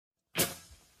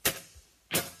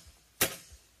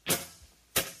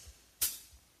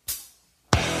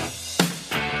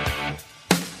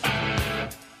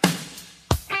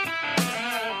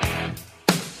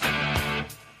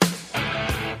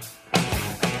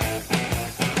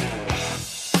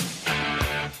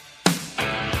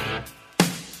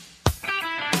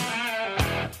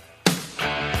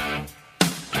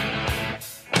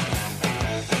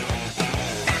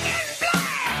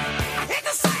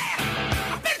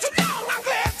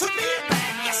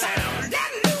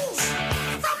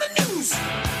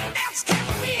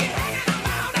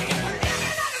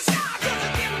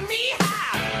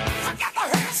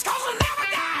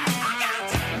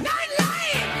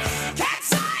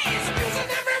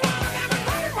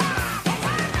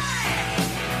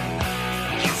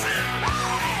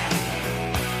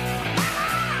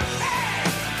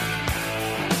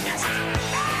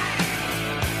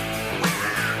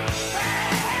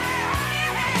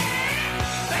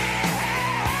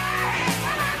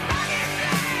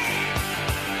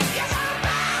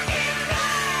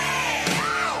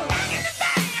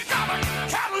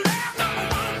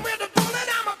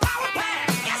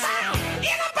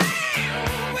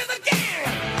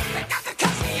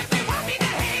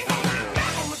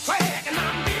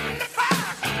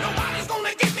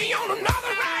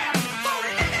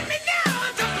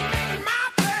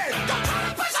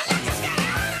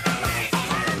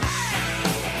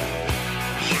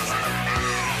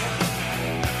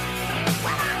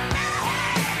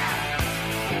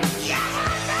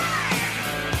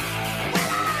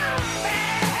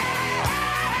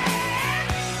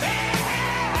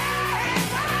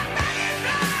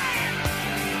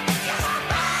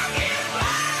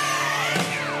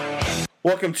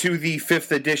Welcome to the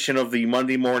 5th edition of the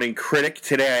Monday Morning Critic.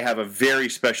 Today I have a very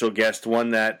special guest,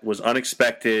 one that was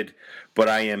unexpected, but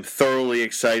I am thoroughly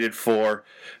excited for,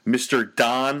 Mr.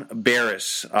 Don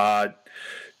Barris.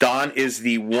 Don is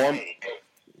the warm... Hey.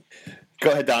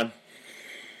 Go ahead, Don.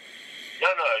 No,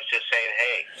 I was just saying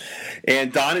hey.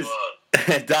 And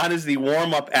Don is the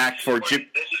warm-up act for... This is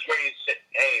where you say,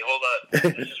 hey, hold on.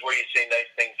 This is where you say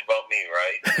nice things about me,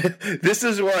 right? This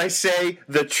is where I say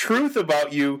the truth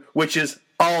about you, which is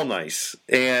all nice.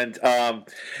 And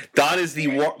Don is the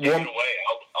Take it away.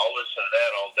 I'll listen to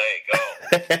that all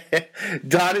day. Go.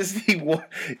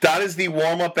 Don is the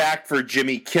warm-up act for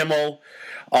Jimmy Kimmel.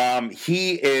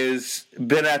 He is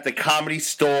been at the Comedy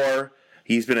Store.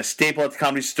 He's been a staple at the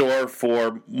Comedy Store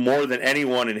for more than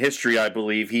anyone in history, I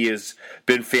believe. He has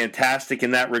been fantastic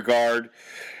in that regard.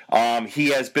 He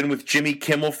has been with Jimmy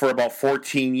Kimmel for about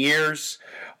 14 years.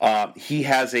 He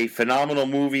has a phenomenal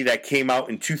movie that came out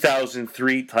in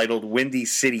 2003 titled Windy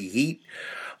City Heat.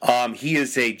 He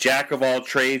is a jack of all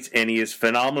trades, and he is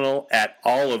phenomenal at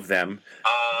all of them.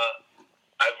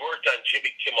 I've worked on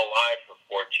Jimmy Kimmel Live for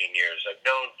 14 years. I've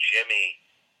known Jimmy,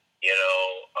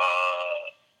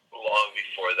 long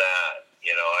before that.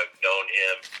 I've known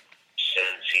him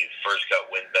since he first got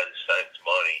Win Ben Stein's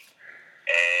money.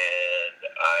 And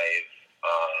I've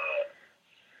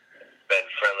been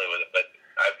friendly with him, but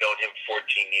I've known him 14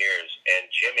 years, and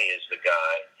Jimmy is the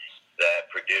guy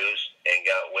that produced and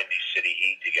got Windy City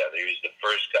Heat together. He was the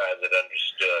first guy that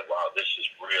understood, wow, this is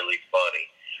really funny,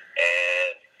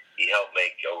 and he helped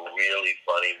make a really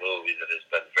funny movie that has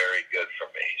been very good for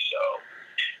me. So,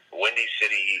 Windy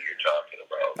City Heat you're talking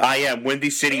about. I am Windy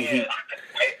City Heat.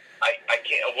 I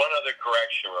can't. One other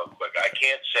correction, real quick. I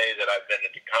can't say that I've been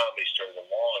at the Comedy Store the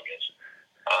longest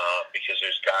because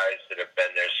there's guys that have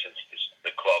been there since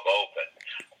the club opened.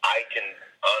 I can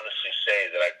honestly say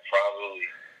that I've probably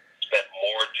spent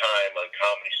more time on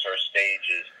Comedy Store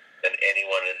stages than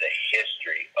anyone in the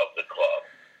history of the club.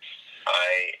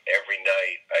 Every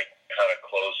night I kind of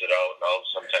close it out, and I'll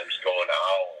sometimes go an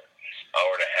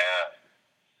hour and a half,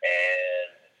 and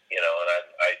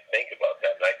I think about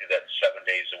that, and I do that 7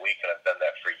 days a week, and I've done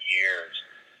that for years.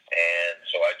 And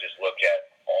so I just look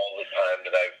at all the time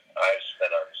that I've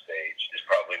spent on stage is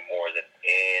probably more than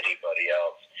anybody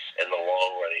else in the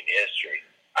long-running history.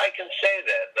 I can say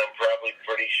that, and I'm probably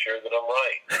pretty sure that I'm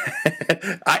right.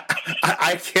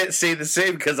 I can't say the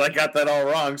same because I got that all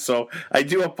wrong, so I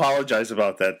do apologize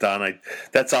about that, Don.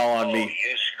 That's all on me.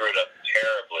 You screwed up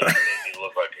terribly. You made me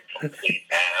look like a complete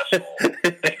asshole.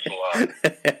 Thanks a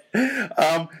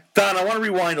lot. Don, I want to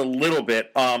rewind a little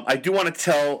bit. I do want to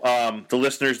tell the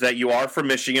listeners that you are from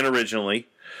Michigan originally.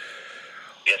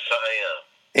 Yes, I am.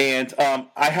 And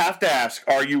I have to ask,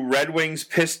 are you Red Wings,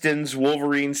 Pistons,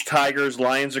 Wolverines, Tigers,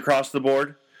 Lions across the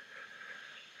board?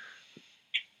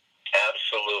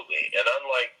 Absolutely. And I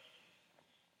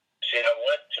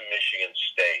went to Michigan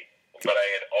State, but I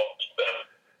had always been,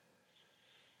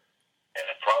 and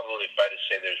probably if I had to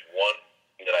say there's one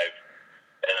that I've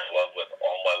been in love with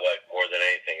all my life more than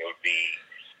anything, it would be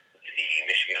the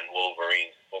Michigan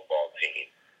Wolverines football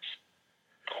team.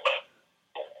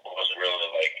 I wasn't really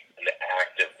like an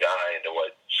active guy into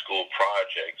what school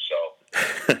projects, so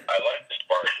I liked the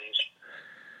Spartans,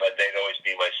 but they'd always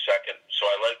be my second. So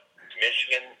I liked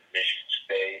Michigan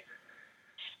State,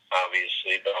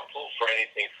 obviously, but I'll pull for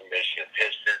anything from Michigan.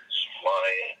 Pistons,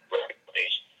 Lions,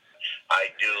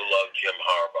 I do love Jim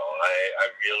Harbaugh.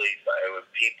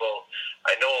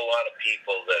 I know a lot of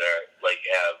people that are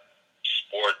have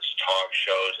sports talk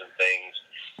shows and things,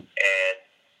 and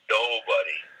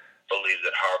nobody believed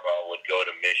that Harbaugh would go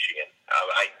to Michigan.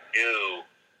 I knew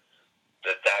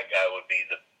that guy would be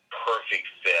the perfect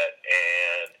fit,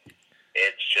 and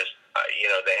it's just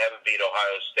they haven't beat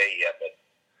Ohio State yet, but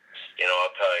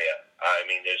I'll tell you,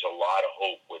 there's a lot of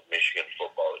hope with Michigan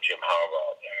football with Jim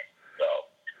Harbaugh there. So.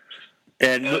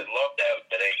 And I'd love to have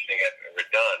been anything I've ever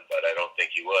done, but I don't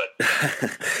think you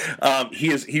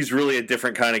would. He's really a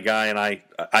different kind of guy, and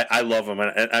I love him.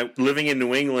 And living in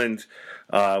New England,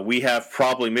 we have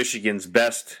probably Michigan's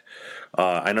best.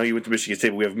 I know you went to Michigan State,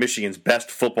 but we have Michigan's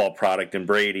best football product in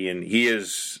Brady, and he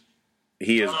is got it.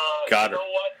 You know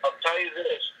what? I'll tell you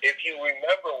this: if you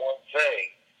remember one thing,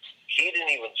 he didn't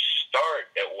even start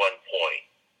at one point.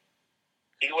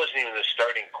 He wasn't even the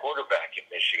starting quarterback in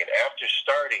Michigan. After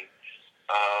starting.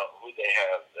 Who they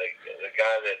have? The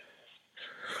guy that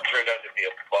turned out to be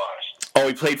a bust. Oh,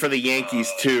 he played for the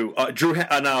Yankees too. Drew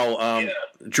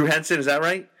Henson, is that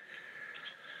right?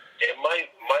 It might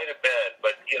have been,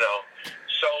 but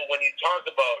So when you talk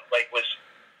about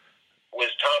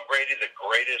was Tom Brady the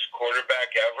greatest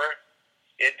quarterback ever?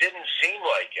 It didn't seem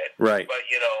like it. Right. But,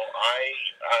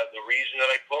 the reason that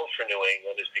I pulled for New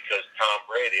England is because Tom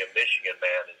Brady, a Michigan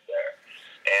man, is there.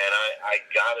 And I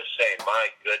got to say, my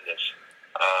goodness,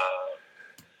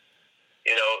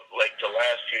 like the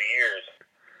last few years,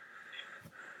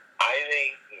 I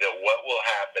think that what will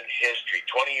happen, history,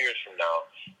 20 years from now,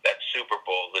 that Super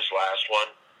Bowl, this last one,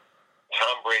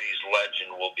 Tom Brady's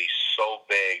legend will be so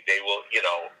big. They will,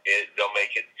 they'll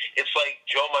make it. It's like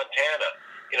Joe Montana.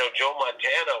 Joe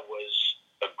Montana was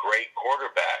a great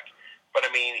quarterback. But,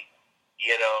 I mean,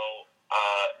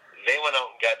 they went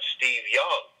out and got Steve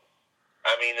Young.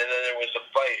 I mean, and then there was a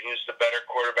fight. Who's the better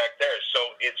quarterback there? So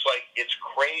it's like, it's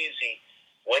crazy.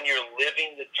 When you're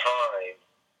living the time,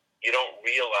 you don't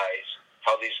realize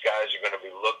how these guys are going to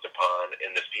be looked upon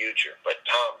in the future. But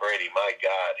Tom Brady, my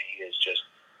God, he has just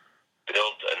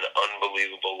built an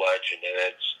unbelievable legend,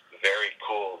 and it's very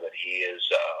cool that he is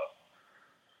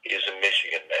a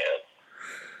Michigan man.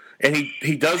 And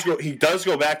he does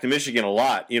go back to Michigan a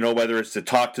lot, whether it's to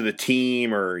talk to the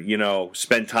team or,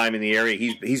 spend time in the area.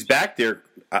 He's back there,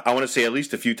 I want to say, at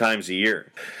least a few times a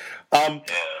year.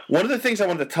 One of the things I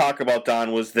wanted to talk about,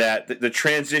 Don, was that the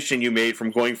transition you made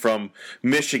from going from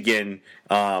Michigan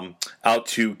out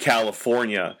to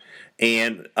California.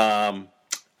 And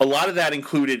a lot of that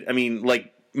included, I mean,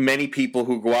 like many people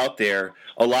who go out there,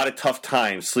 a lot of tough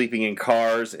times, sleeping in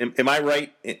cars. Am I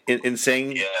right in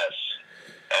saying? Yes,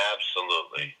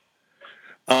 absolutely.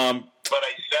 But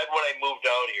I said when I moved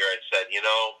out here, I said,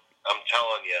 I'm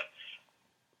telling you,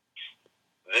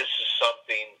 this is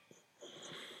something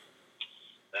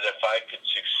that if I could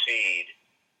succeed,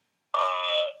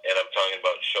 and I'm talking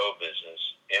about show business,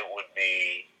 it would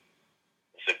be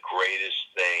the greatest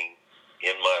thing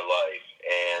in my life.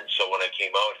 And so when I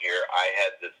came out here, I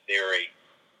had the theory,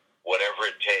 whatever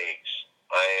it takes,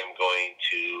 I am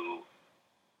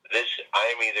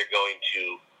either going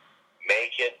to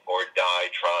make it or die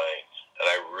trying. And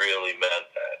I really meant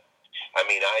that. I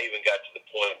mean, I even got to the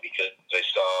point because I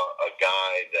saw a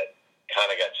guy that kind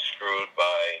of got screwed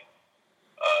by,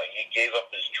 he gave up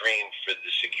his dream for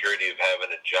the security of having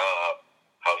a job,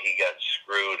 how he got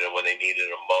screwed, and when they needed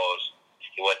him most,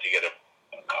 he went to get a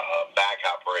back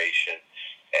operation,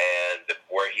 and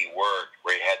where he worked,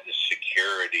 where he had the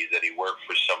security that he worked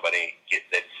for somebody,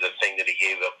 that's the thing that he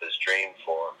gave up his dream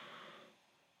for,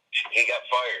 he got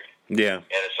fired. Yeah.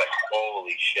 And it's like,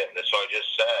 holy shit. And so I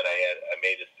just said, I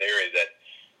made a theory that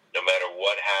no matter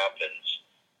what happens,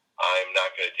 I'm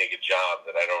not going to take a job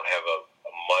that I don't have a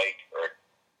mic or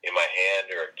in my hand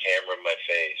or a camera in my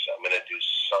face. I'm going to do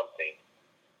something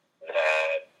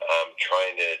that I'm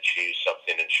trying to achieve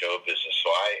something in show business. So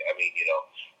I mean,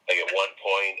 like at one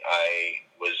point I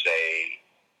was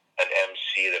an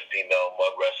MC at a female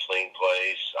mud wrestling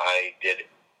place. I did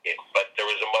it, but there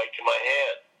was a mic in my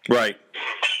hand. Right.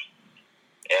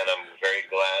 And I'm very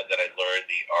glad that I learned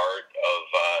the art of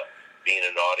being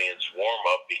an audience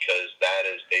warm-up, because that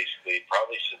is basically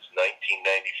probably since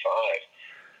 1995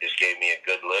 has gave me a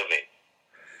good living.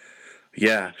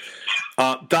 Yeah.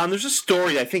 Don, there's a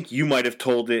story, I think you might have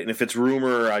told it, and if it's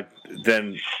rumor,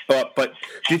 but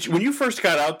when you first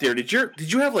got out there, did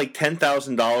you have like $10,000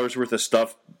 worth of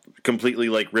stuff completely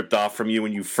like ripped off from you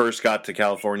when you first got to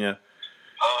California?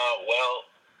 Well,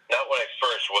 not when I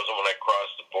first, wasn't when I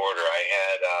crossed the border. I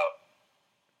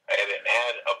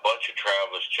had a bunch of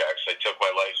traveler's checks. I took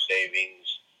my life savings,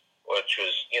 which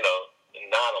was,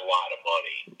 not a lot of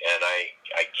money, and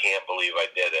I can't believe I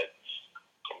did it.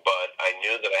 But I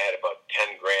knew that I had about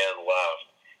 10 grand left,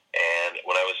 and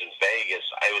when I was in Vegas,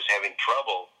 I was having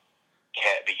trouble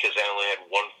because I only had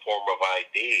one form of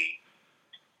ID,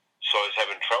 so I was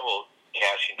having trouble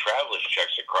cashing traveler's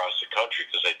checks across the country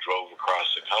because I drove across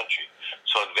the country.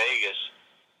 So in Vegas,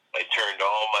 I turned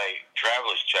all my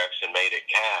traveler's checks and made it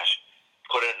cash,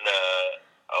 put it in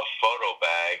a photo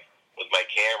bag with my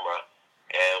camera,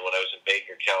 and when I was in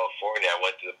Baker, California, I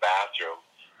went to the bathroom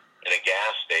in a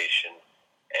gas station,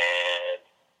 and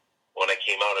when I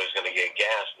came out, I was going to get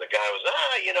gas, and the guy was,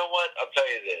 you know what, I'll tell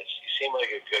you this, you seem like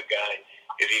a good guy.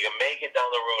 If you can make it down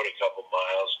the road a couple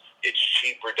miles, it's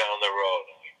cheaper down the road.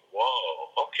 I'm like,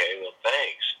 whoa, okay, well,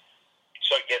 thanks.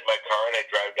 So I get in my car, and I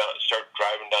start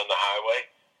driving down the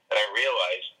highway, and I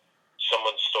realized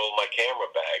someone stole my camera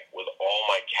bag with all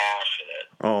my cash in it.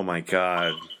 Oh, my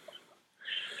God.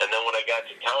 And then when I got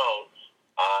to town,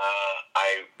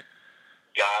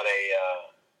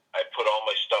 I put all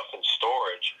my stuff in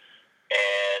storage,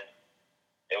 and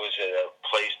it was in a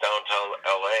place downtown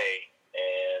LA,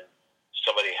 and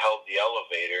somebody held the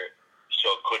elevator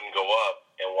so it couldn't go up.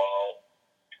 And while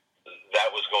that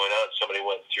was going on, somebody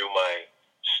went through my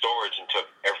storage and took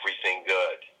everything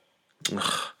good.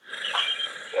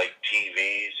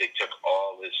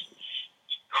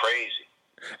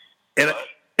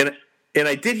 And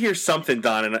I did hear something,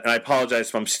 Don, and I apologize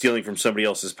if I'm stealing from somebody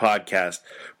else's podcast,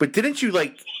 but didn't you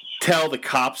tell the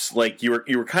cops you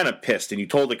were kind of pissed, and you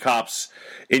told the cops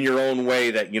in your own way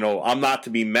that I'm not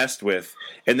to be messed with,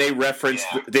 and they referenced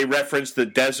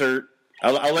the desert.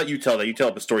 I'll let you tell that. You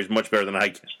tell the stories much better than I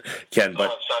can. But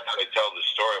no, it's not that I tell the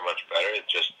story much better. It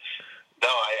just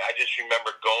I just remember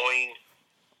going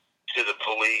to the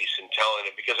police and telling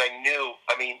them because I knew.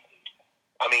 I mean,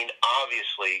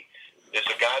 obviously, there's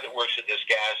a guy that works at this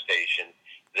gas station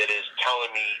that is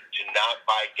telling me to not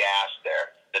buy gas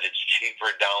there, that it's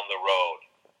cheaper down the road.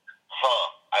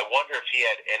 I wonder if he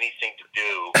had anything to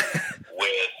do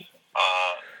with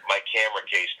my camera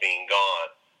case being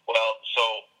gone. Well, so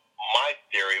my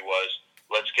theory was,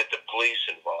 let's get the police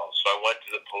involved. So I went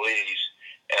to the police,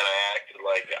 and I acted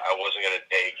like I wasn't going to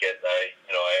take it.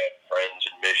 And I had friends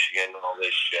in Michigan and all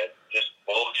this shit, just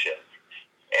bullshit.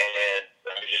 And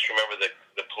I just remember the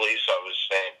police officer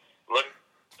saying, look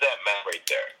at that map right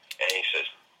there. And he says,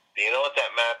 do you know what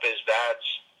that map is? That's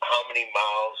how many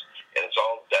miles, and it's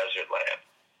all desert land.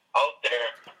 Out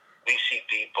there, we see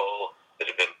people that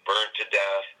have been burned to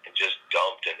death and just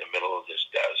dumped in the middle of this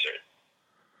desert.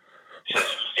 He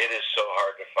says, it is so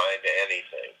hard to find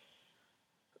anything.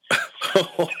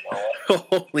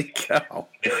 Holy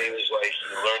cow. And he was like,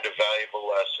 you learned a valuable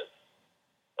lesson.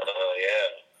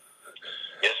 Yeah.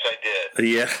 Yes, I did.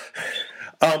 Yeah.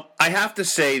 I have to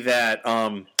say that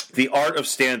the art of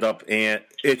stand-up, and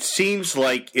it seems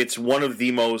like it's one of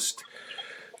the most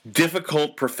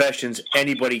difficult professions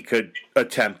anybody could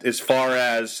attempt as far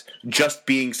as just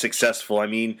being successful. I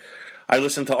mean, I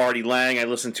listen to Artie Lang, I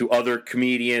listen to other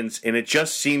comedians, and it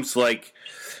just seems like,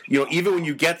 even when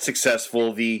you get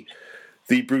successful, the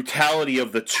brutality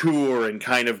of the tour and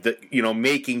kind of the,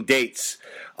 making dates.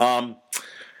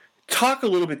 Talk a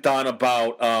little bit, Don,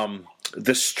 about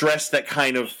the stress that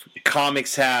kind of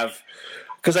comics have.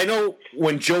 Because I know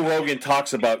when Joe Rogan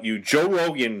talks about you, Joe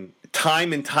Rogan,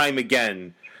 time and time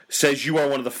again, says you are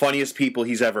one of the funniest people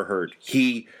he's ever heard.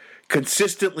 He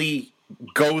consistently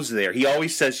goes there. He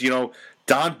always says,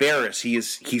 Don Barris, he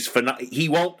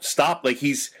won't stop.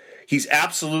 He's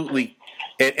absolutely,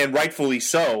 and rightfully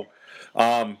so,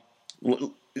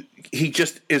 he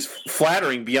just is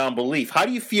flattering beyond belief. How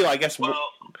do you feel, I guess? Well,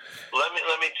 let me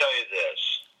tell you this.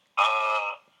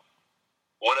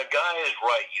 When a guy is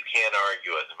right, you can't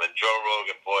argue with him. And Joe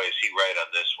Rogan, boy, is he right on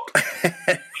this one.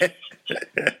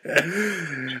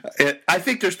 I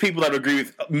think there's people that would agree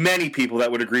with, many people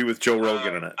that would agree with Joe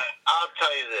Rogan on it. I'll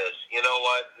tell you this. You know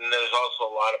what? And there's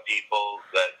also a lot of people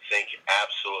that think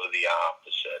absolutely the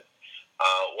opposite.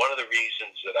 One of the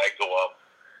reasons that I go up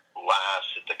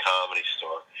last at the Comedy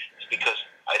Store is because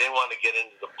I didn't want to get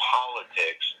into the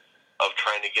politics of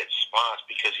trying to get spots,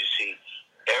 because you see,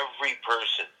 every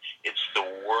person, it's the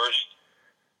worst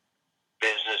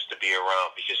business to be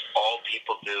around, because all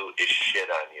people do is shit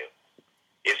on you.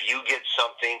 If you get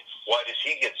something, why does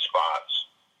he get spots?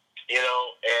 And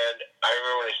I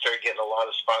remember when I started getting a lot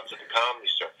of spots at the Comedy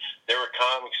Store, there were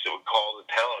comics that would call the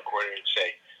talent coordinator and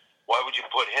say, why would you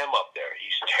put him up there?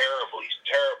 He's terrible.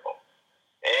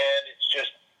 And it's just,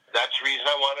 that's the reason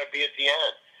I want to be at the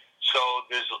end. So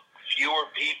there's fewer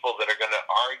people that are going to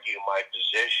argue my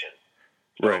position.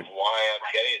 Right. Why I'm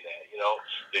getting that.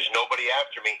 There's nobody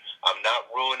after me. I'm not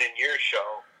ruining your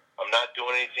show. I'm not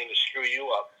doing anything to screw you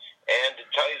up. And to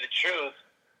tell you the truth,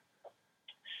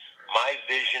 my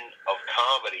vision of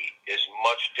comedy is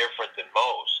much different than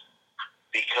most,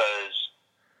 because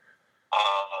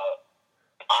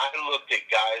I looked at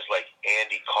guys like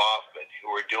Andy Kaufman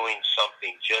who were doing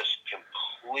something just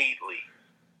completely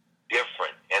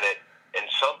different, and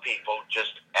some people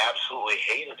just absolutely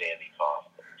hated Andy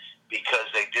Kaufman because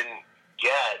they didn't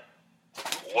get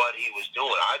what he was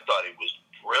doing. I thought he was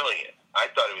brilliant. I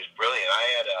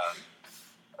had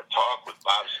a talk with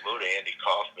Bob Smuda, Andy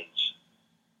Kaufman's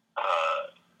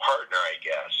partner, I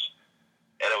guess,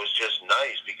 and it was just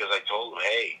nice because I told him,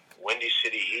 hey, Windy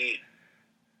City Heat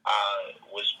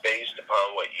was based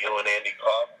upon what you and Andy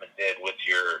Kaufman did with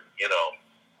your,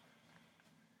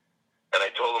 and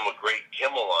I told him a great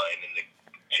Kimmel line, and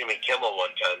Jimmy Kimmel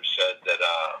one time said that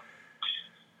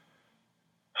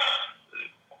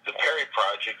the Perry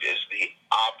Project is the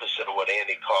opposite of what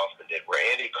Andy Kaufman did, where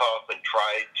Andy Kaufman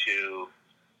tried to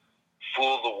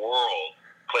fool the world,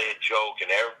 play a joke,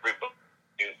 and everybody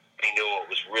knew what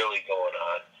was really going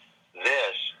on.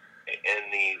 This, in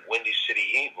the Windy City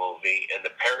Heat movie and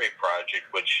the Perry Project,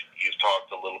 which you've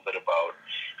talked a little bit about,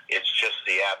 it's just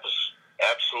the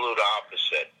absolute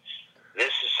opposite.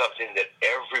 This is something that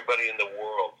everybody in the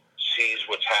world sees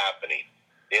what's happening.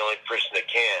 The only person that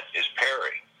can't is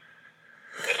Perry.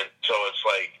 And so it's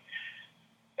like,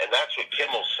 and that's what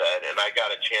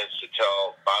chance to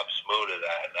tell Bob Smuda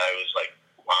that, and I was like,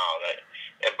 wow.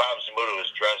 And Bob Smuda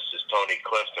was dressed as Tony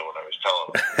Clifton when I was telling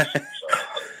him this.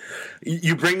 So.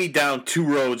 You bring me down two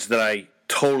roads that I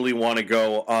totally want to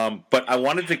go, but I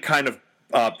wanted to kind of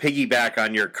piggyback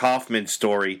on your Kaufman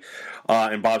story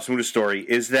and Bob Smuda story,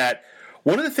 is that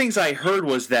one of the things I heard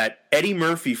was that Eddie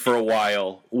Murphy for a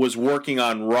while was working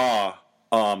on Raw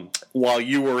while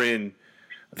you were in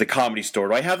the Comedy Store.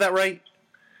 Do I have that right?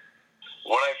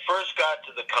 When I first got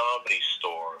to the Comedy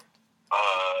Store,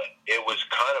 it was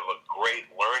kind of a great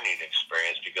learning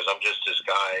experience because I'm just this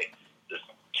guy, this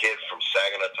kid from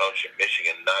Saginaw Township,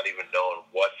 Michigan, not even knowing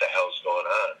what the hell's going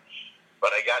on.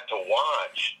 But I got to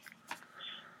watch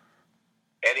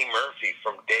Eddie Murphy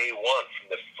from day one.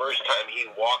 From the first time he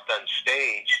walked on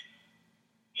stage,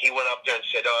 he went up there and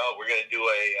said, "Oh, we're going to do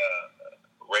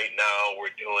right now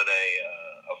we're doing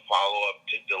a follow-up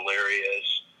to Delirious."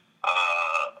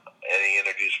 And he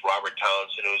introduced Robert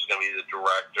Townsend, who was going to be the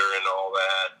director and all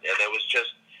that. And it was just,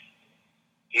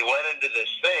 he went into this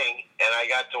thing, and I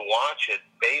got to watch it,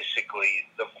 basically,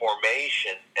 the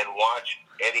formation, and watch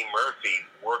Eddie Murphy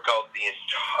work out the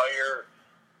entire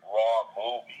Raw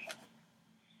movie.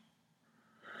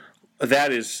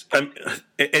 That is,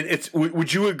 it's.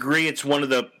 Would you agree it's one of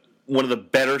the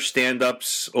better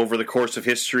stand-ups over the course of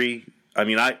history? I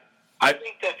mean, I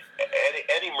think that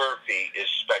Eddie Murphy is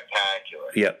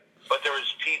spectacular. Yeah. But there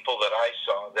was people that I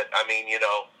saw that, I mean,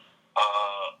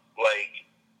 like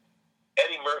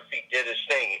Eddie Murphy did his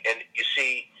thing. And you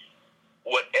see,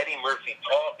 what Eddie Murphy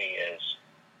taught me is,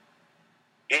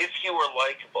 if you are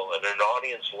likable and an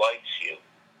audience likes you,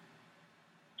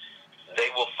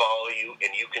 they will follow you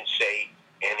and you can say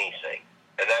anything.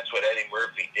 And that's what Eddie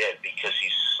Murphy did because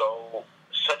he's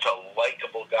such a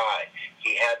likable guy.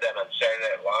 He had that on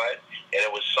Saturday Night Live, and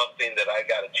it was something that I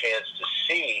got a chance to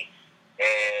see,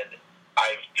 and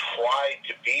I've tried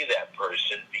to be that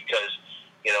person because,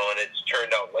 and it's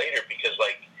turned out later because,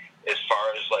 like, as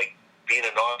far as, like, being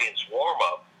an audience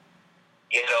warm-up,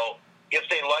 if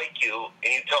they like you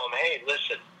and you tell them, hey,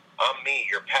 listen, I'm me,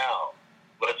 your pal,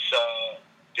 let's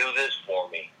do this for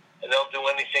me, and they'll do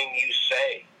anything you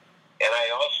say. And I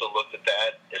also looked at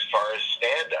that as far as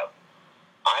stand-up.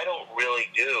 I don't really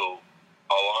do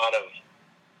a lot of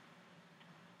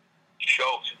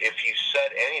jokes. If you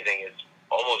said anything, it's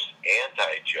almost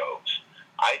anti-jokes.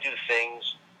 I do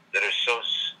things that are so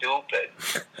stupid,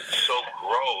 so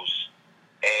gross,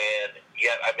 and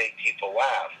yet I make people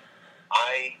laugh.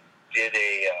 I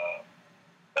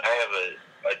have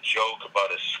a joke about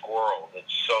a squirrel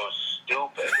that's so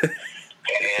stupid,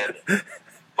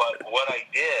 but what I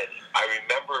did, I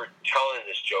remember telling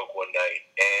this joke one night,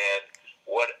 and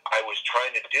what I was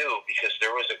trying to do, because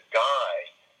there was a guy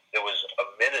that was a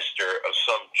minister of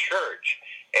some church,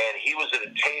 and he was at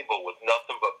a table with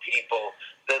nothing but people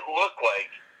that looked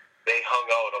like they hung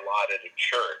out a lot at a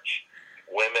church,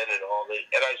 women and all this.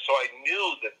 And so I knew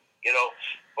that,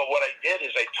 but what I did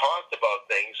is I talked about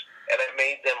things, and I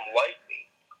made them like me.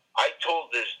 I told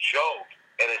this joke,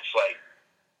 and it's like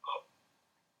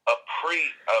a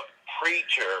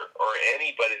preacher or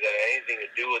anybody that had anything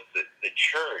to do with the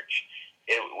church,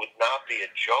 it would not be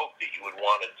a joke that you would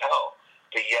want to tell.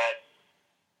 But yet,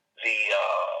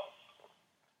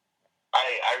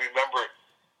 I remember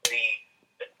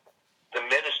the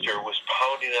minister was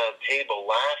pounding on the table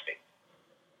laughing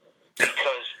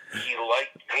because he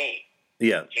liked me.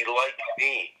 Yeah. He liked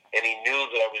me, and he knew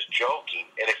that I was joking.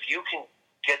 And if you can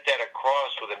get that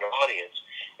across with an audience,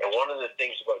 and one of the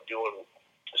things about doing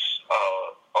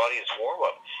audience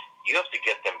warm-up, you have to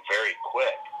get them very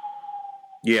quick.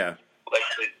 Yeah. Like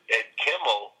at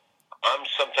Kimmel, I'm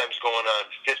sometimes going on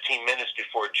 15 minutes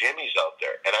before Jimmy's out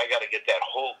there, and I got to get that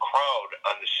whole crowd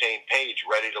on the same page,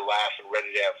 ready to laugh and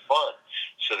ready to have fun.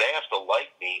 So they have to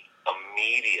like me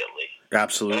immediately.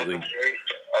 Absolutely.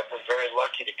 I've been very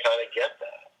lucky to kind of get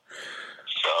that.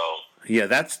 So yeah,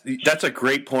 that's a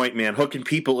great point, man. Hooking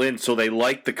people in so they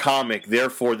like the comic,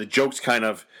 therefore the jokes kind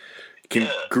of can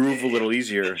groove a little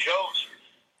easier. The jokes,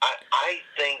 I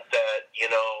think that,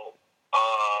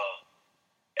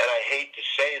 and I hate to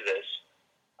say this,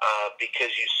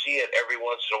 because you see it every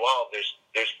once in a while,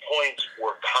 there's points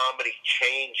where comedy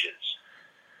changes.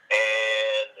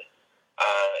 And,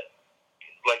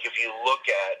 like if you look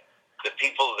at the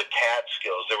people of the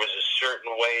Catskills, there was a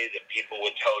certain way that people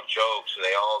would tell jokes, and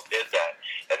they all did that.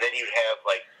 And then you'd have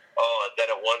and then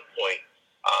at one point,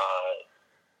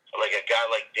 like a guy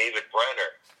like David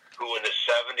Brenner, who in the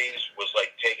 70s was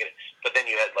like taking it, but then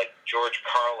you had like George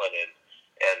Carlin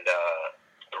and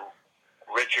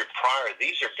Richard Pryor.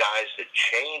 These are guys that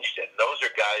changed it. Those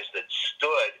are guys that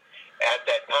stood at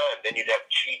that time. Then you'd have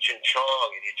Cheech and Chong,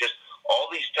 and you just all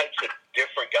these types of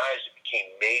different guys that became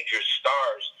major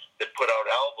stars that put out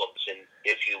albums. And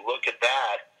if you look at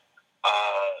that,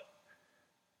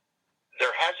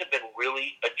 there hasn't been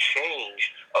really a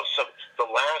change of some. The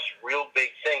last real big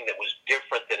thing that was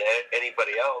different than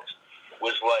anybody else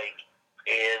was like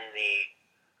in the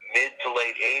mid to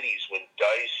late 80s when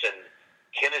Dice and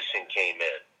Kinnison came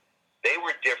in. They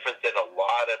were different than a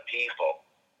lot of people,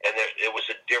 and it was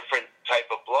a different type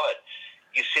of blood.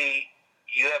 You see,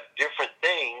 you have different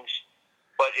things,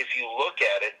 but if you look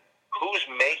at it, who's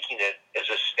making it as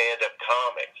a stand-up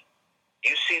comic?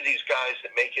 You see these guys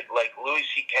that make it, like Louis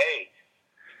C.K.,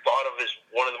 thought of as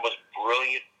one of the most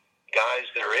brilliant guys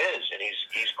there is, and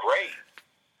he's great.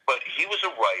 But he was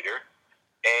a writer,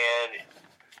 and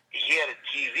he had a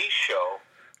TV show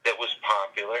that was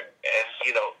popular,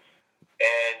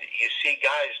 and you see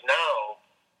guys now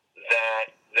that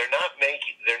they're not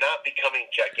becoming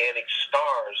gigantic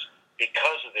stars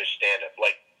because of their stand-up.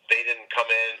 Like, they didn't come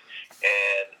in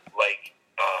and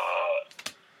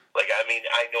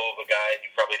I know of a guy, you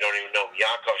probably don't even know,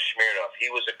 Yakov Smirnoff. He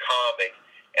was a comic,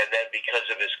 and then because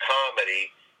of his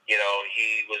comedy,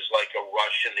 he was like a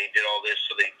Russian. He did all this,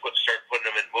 so they started putting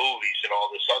him in movies and all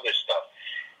this other stuff.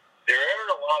 There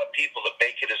aren't a lot of people that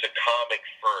make it as a comic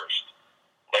first.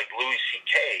 Like Louis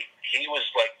C.K., he was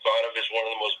like thought of as one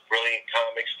of the most brilliant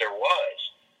comics there was.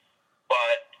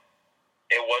 But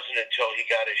it wasn't until he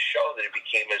got his show that he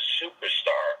became a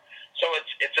superstar. So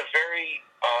it's a very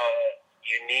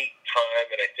unique time,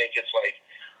 and I think it's like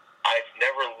I've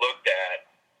never looked at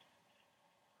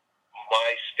my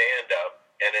stand-up,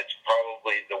 and it's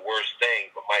probably the worst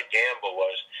thing, but my gamble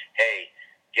was, hey,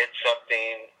 get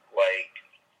something like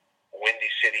Windy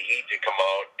City Heat to come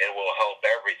out and will help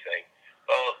everything.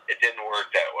 Well, it didn't work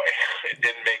that way. It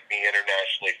didn't make me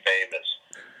internationally famous.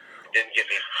 It didn't get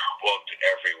me booked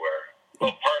everywhere.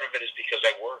 Well, part of it is because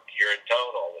I work here in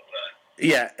town all the time.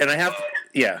 Yeah, and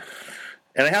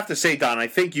I have to say, Don, I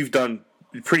think you've done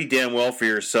pretty damn well for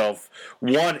yourself.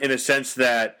 One, in a sense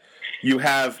that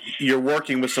you're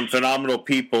working with some phenomenal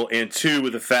people, and two,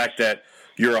 with the fact that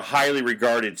you're a highly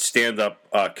regarded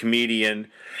stand-up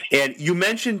comedian. And you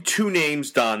mentioned two names,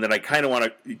 Don, that I kind of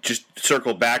want to just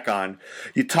circle back on.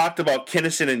 You talked about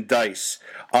Kinnison and Dice.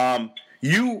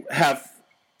 You have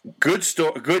good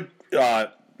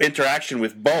interaction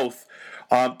with both.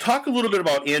 Talk a little bit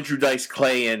about Andrew Dice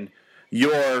Clay and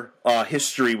your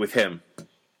history with him.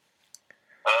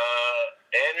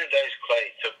 Andrew Dice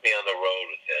Clay took me on the road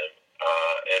with him,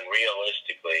 and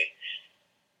realistically,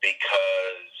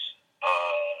 because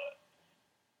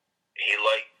he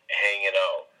liked hanging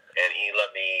out, and he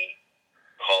let me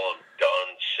call him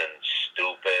dunce and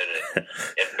stupid and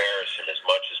embarrass him as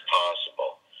much as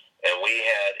possible. And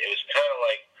it was kind of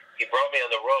like he brought me on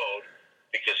the road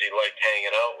because he liked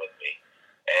hanging out with me.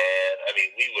 And, I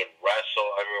mean, we would wrestle.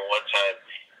 I remember one time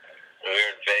we were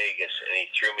in Vegas, and he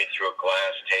threw me through a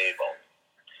glass table.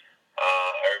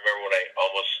 I remember when I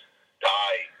almost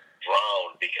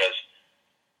drowned because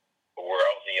we're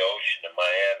out in the ocean in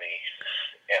Miami,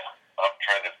 and I'm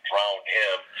trying to drown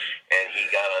him, and he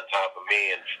got on top of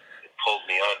me and pulled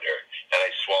me under, and I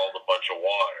swallowed a bunch of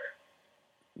water.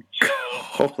 So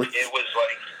it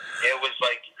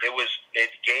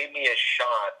gave me a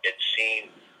shot at seeing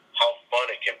how fun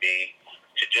it can be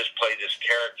to just play this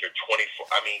character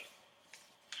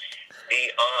be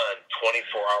on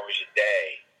 24 hours a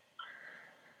day.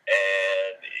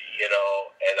 And,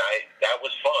 that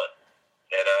was fun.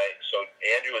 And so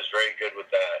Andrew was very good with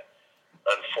that.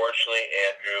 Unfortunately,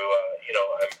 Andrew,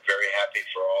 I'm very happy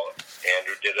for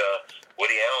Andrew did a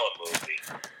Woody Allen movie.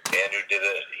 Andrew did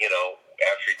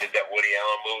after he did that Woody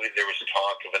Allen movie, there was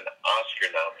talk of an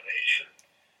Oscar nomination.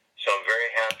 So I'm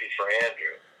very happy for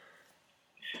Andrew.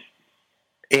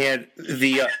 And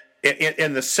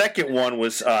the second one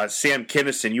was Sam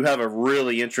Kinison. You have a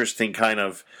really interesting kind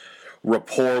of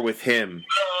rapport with him.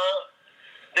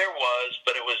 There was,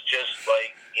 but it was just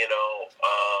like,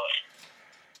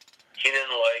 he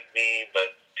didn't like me,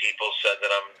 but people said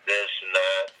that I'm this and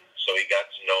that, so he got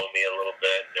to know me a little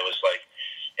bit, and it was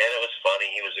funny.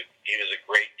 He was a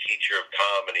great teacher of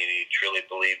comedy, and he truly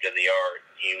believed in the art.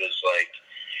 He was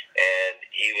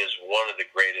one of the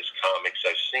greatest comics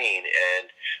I've seen,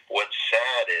 and what's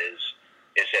sad is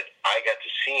that I got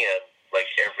to see him like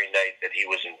every night that he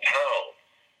was in town.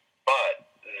 But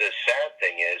the sad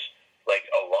thing is, like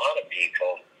a lot of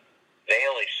people, they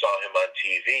only saw him on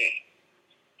TV.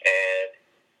 And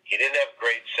he didn't have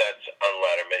great sets on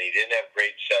Letterman. He didn't have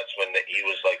great sets when he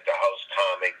was like the house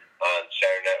comic on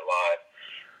Saturday Night Live.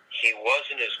 He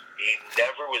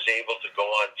never was able to go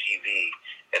on TV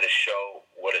and to show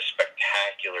what a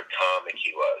spectacular comic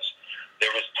he was.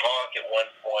 there was talk at one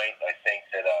point, I think,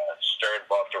 that Stern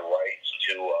bought the rights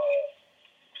to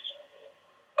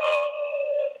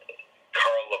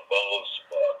Carl LeBeau's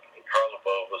book. And Carl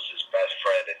LeBeau was his best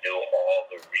friend and knew all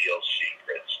the real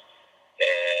secrets.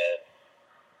 And,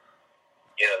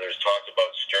 there's talk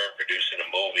about Stern producing a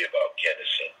movie about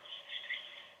Kinnison.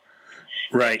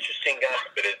 Right. Interesting guy,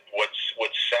 but what's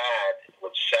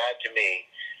sad to me,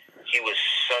 he was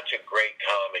such a great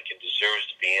comic and deserves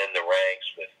to be in the ranks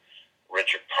with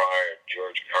Richard Pryor,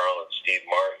 George Carlin, Steve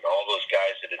Martin, all those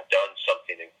guys that have done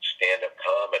something in stand-up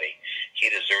comedy. He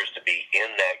deserves to be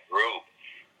in that group.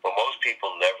 But most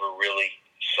people never really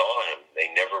saw him.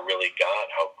 They never really got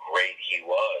how great he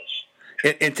was.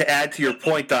 And to add to your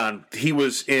point, Don, he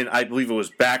was in, I believe it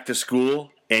was Back to School,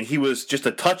 and he was just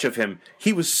a touch of him.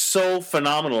 He was so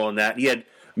phenomenal in that. He had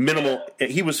minimal. Yeah.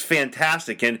 He was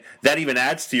fantastic, and that even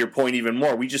adds to your point even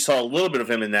more. We just saw a little bit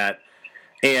of him in that,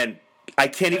 and I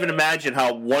can't even imagine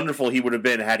how wonderful he would have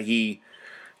been had he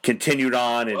continued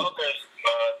on. And well,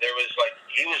 there was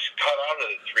he was cut out of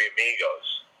the Three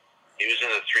Amigos. He was in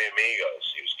the Three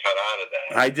Amigos. He was cut out of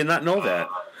that. I did not know that.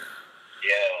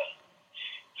 Yeah.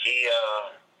 He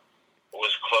was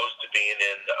close to being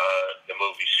in the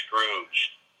movie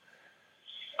Scrooge.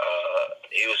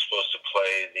 He was supposed to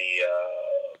play the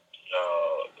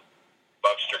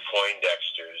Buster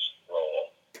Poindexter's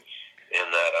role in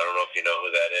that. I don't know if you know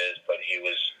who that is, but he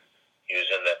was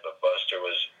in that. But Buster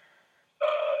was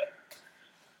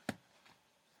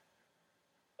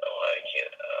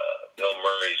Bill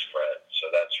Murray's friend, so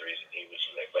that's the reason he was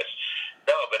in there. But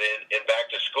no, but in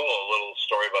Back to School, a little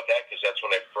story about that, because that's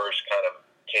when I first kind of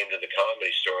came to the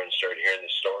Comedy Store and started hearing the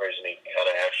stories, and he kind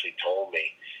of actually told me,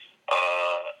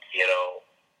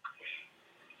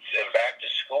 in Back to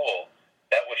School,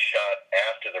 that was shot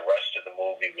after the rest of the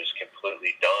movie was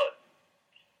completely done.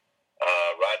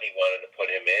 Rodney wanted to put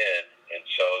him in, and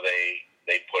so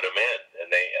they put him in, and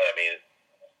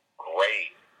great.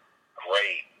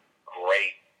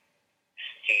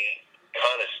 He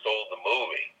kind of stole the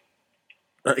movie.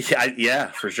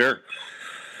 Yeah, for sure.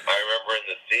 I remember in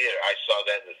the theater, I saw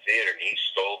that in the theater, and he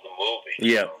stole the movie.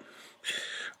 Yeah.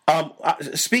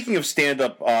 Speaking of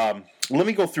stand-up, let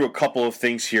me go through a couple of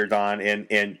things here, Don,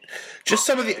 and just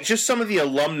some of the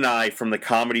alumni from the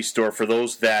Comedy Store for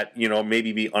those that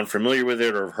maybe be unfamiliar with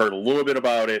it or have heard a little bit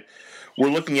about it. We're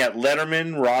looking at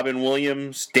Letterman, Robin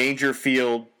Williams,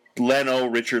 Dangerfield, Leno,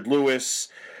 Richard Lewis,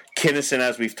 Kinnison,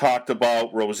 as we've talked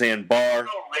about, Roseanne Barr. I don't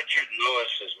know Richard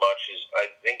Lewis as much as I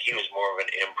think he was more of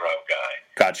an improv guy.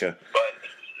 Gotcha. But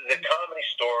the Comedy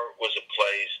Store was a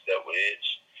place that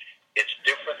it's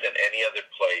different than any other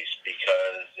place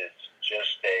because it's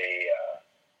just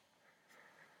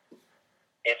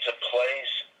it's a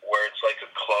place where it's like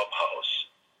a clubhouse.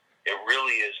 It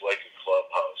really is like a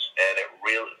clubhouse, and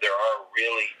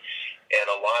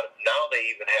a lot of, now they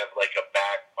even have like a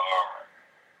back bar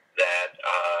that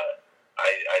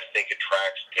I think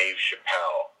attracts Dave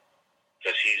Chappelle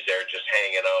because he's there just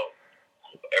hanging out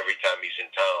every time he's in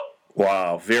town.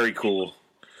 Wow, very cool.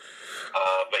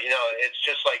 But it's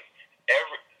just like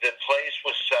the place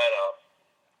was set up,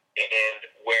 and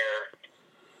where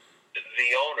the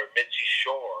owner, Mitzi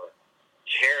Shore,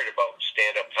 cared about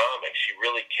stand-up comics. She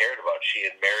really cared about. She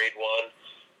had married one,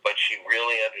 but she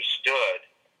really understood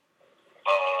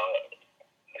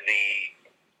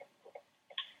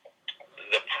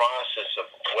the process of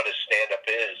what a stand-up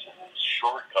is and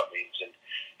shortcomings, and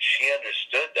she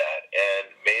understood that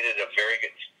and made it a very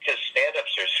good, because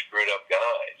stand-ups are screwed up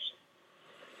guys.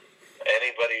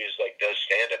 Anybody who's does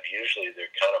stand-up, usually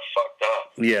they're kind of fucked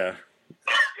up. Yeah.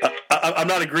 I'm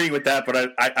not agreeing with that, but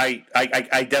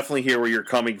I definitely hear where you're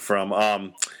coming from.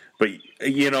 But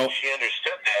she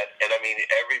understood that, and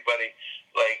everybody,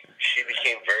 she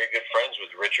became very good friends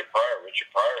with Richard Pryor. Richard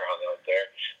Pryor hung out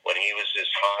there when he was as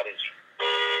hot as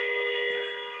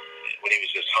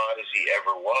he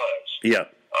ever was. Yeah.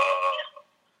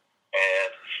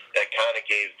 And that kind of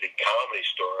gave the Comedy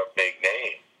Store a big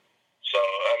name. So,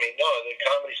 the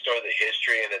Comedy Store, the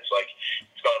history, and it's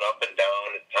gone up and down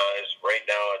at times. Right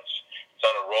now, it's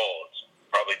on a roll. It's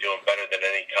probably doing better than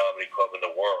any comedy club in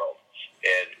the world.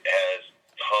 It has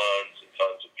tons and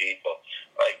tons of people.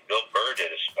 Like Bill Burr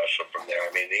did a special from there.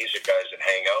 These are guys that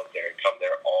hang out there and come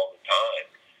there all the time.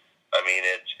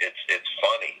 It's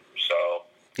funny. So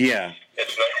yeah,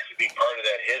 it's nice to be part of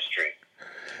that history.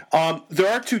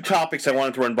 There are two topics I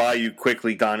wanted to run by you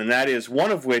quickly, Don, and that is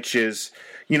one of which is,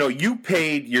 you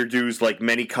paid your dues like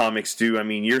many comics do.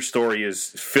 Your story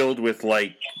is filled with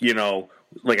like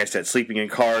I said, sleeping in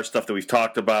cars, stuff that we've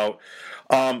talked about.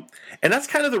 And that's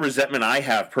kind of the resentment I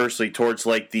have personally towards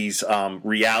these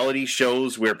reality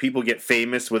shows where people get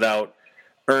famous without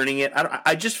earning it.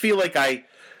 I just feel like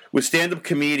with stand-up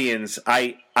comedians,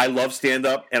 I love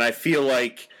stand-up, and I feel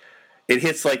like it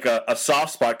hits like a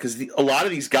soft spot because a lot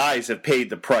of these guys have paid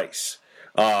the price.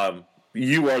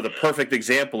 You are the perfect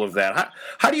example of that.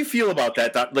 How do you feel about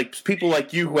that? Like people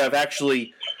like you who have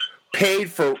actually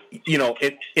paid for,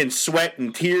 in sweat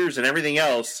and tears and everything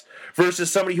else,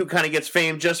 versus somebody who kind of gets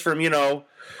fame just from,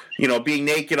 being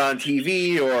naked on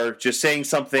TV or just saying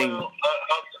something. Well,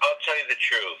 I'll tell you the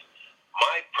truth.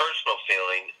 My personal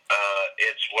feeling,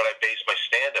 it's what I base my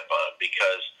stand-up on,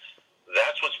 because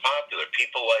that's what's popular.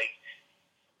 People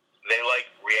they like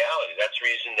reality. That's the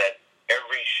reason that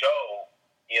every show,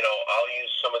 I'll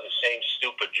use some of the same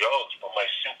stupid jokes, but my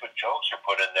stupid jokes are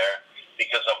put in there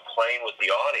because I'm playing with the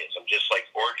audience. I'm just like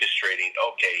orchestrating,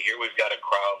 okay, here we've got a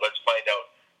crowd. Let's find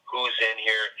out who's in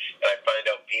here. And I find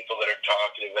out people that are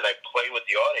talkative, and I play with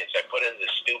the audience. I put in the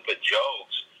stupid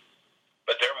jokes,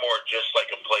 but they're more just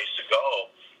like a place to go.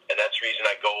 And that's the reason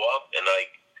I go up, and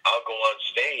I'll go on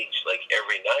stage like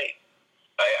every night.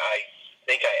 I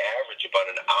think I average about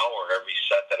an hour every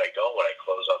set that I go when I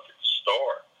close out the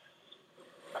store.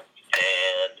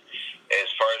 And as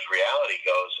far as reality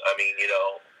goes, I mean,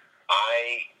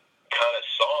 I kind of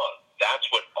saw that's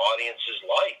what audiences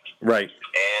like. Right.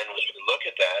 And when you look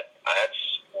at that, that's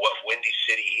what Windy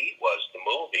City Heat was, the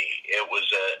movie.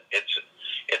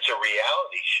 It's a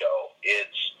reality show.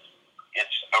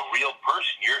 It's a real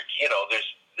person.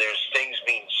 There's things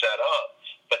being set up,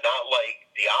 but not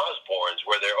like the Osbournes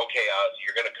where they're, okay, Oz,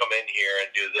 you're going to come in here and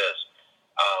do this.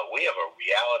 We have a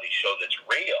reality show that's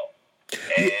real.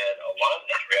 And a lot of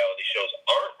these reality shows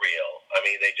aren't real. I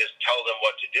mean, they just tell them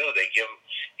what to do. They give them,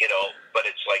 but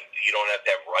it's like you don't have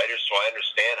to have writers, so I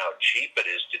understand how cheap it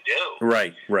is to do.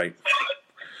 Right.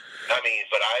 I mean,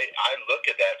 but I look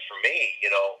at that for me,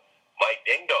 my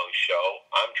Ding Dong show,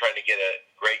 I'm trying to get a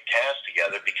great cast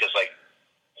together because, I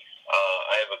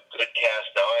have a good cast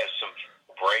now. I have some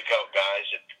breakout guys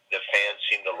that the fans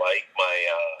seem to like. My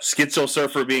Schizo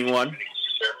Surfer being one.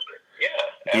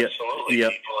 Yeah, absolutely. Yep.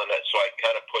 People in that, so I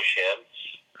kind of push him,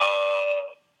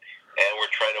 and we're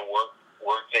trying to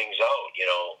work things out.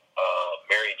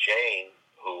 Mary Jane,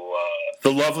 who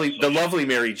the lovely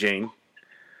Mary Jane.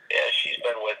 Yeah, she's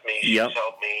been with me. She's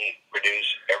helped me produce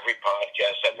every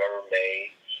podcast I've ever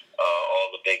made. All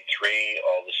the big three,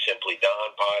 all the Simply Don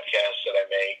podcasts that I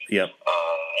make. Yep.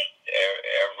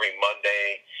 Every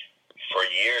Monday for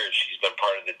years, she's been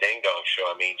part of the Ding Dong Show.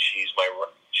 I mean, she's my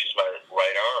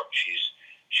right arm.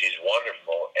 She's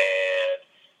wonderful, and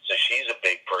so she's a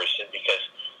big person because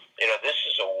this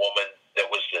is a woman that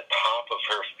was the top of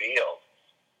her field.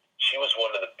 She was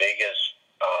one of the biggest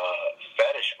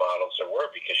fetish models there were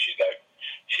because she's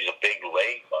a big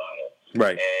leg model,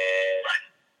 right? And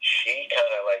she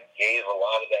kind of gave a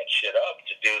lot of that shit up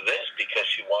to do this because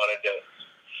she wanted to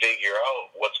figure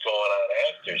out what's going on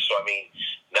after. So, I mean,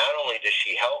 not only does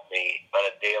she help me on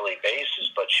a daily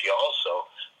basis, but she also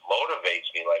motivates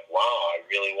me like, wow, I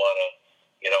really want to,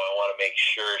 I want to make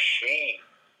sure she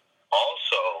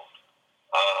also,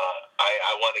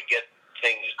 I want to get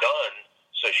things done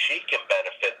so she can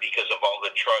benefit because of all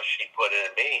the trust she put in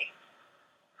me.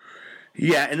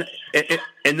 Yeah,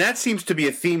 and that seems to be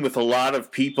a theme with a lot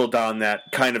of people, Don,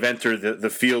 that kind of enter the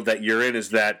field that you're in, is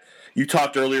that you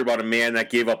talked earlier about a man that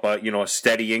gave up a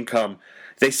steady income.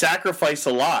 They sacrifice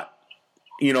a lot,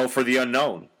 for the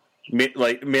unknown.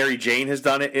 Like Mary Jane has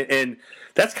done it, and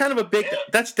that's kind of a big. Yeah.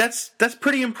 That's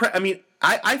pretty impressive. I mean,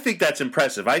 I think that's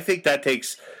impressive. I think that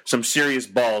takes some serious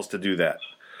balls to do that.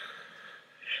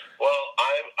 Well,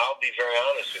 I'll be very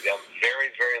honest with you. I'm very,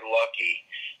 very lucky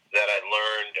that I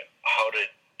learned how to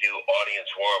do audience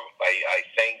warm-up. I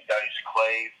thank Dice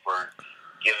Clay for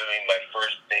giving me my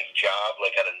first big job,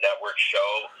 on a network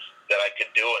show, that I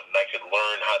could do it and I could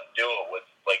learn how to do it with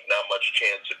not much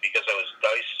chance. Because I was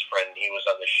Dice's friend and he was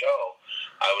on the show,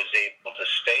 I was able to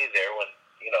stay there when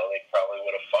they probably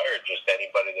would have fired just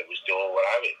anybody that was doing what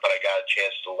I was. But I got a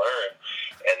chance to learn,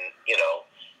 and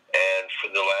and for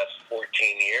the last 14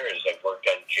 years I've worked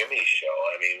on Jimmy's show.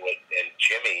 I mean, and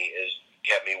Jimmy has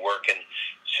kept me working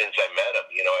since I met him.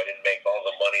 I didn't make all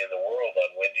the money in the world on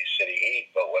Windy City Heat,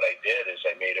 but what I did is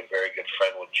I made a very good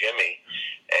friend with Jimmy,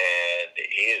 and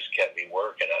he has kept me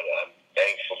working. I'm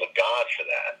thankful to God for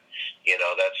that.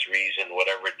 That's the reason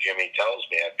whatever Jimmy tells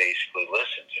me, I basically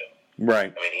listen to.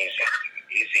 Right. I mean,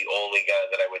 he's the only guy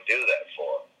that I would do that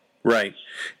for. Right.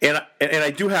 And I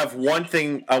do have one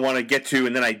thing I want to get to,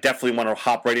 and then I definitely want to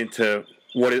hop right into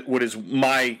what is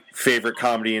my favorite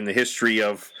comedy in the history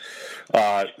of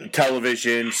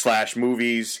television /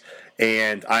 movies.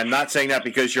 And I'm not saying that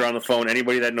because you're on the phone.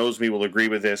 Anybody that knows me will agree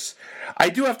with this. I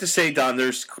do have to say, Don,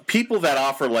 there's people that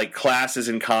offer like classes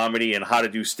in comedy and how to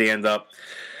do stand-up.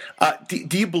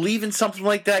 Do you believe in something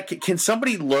like that? Can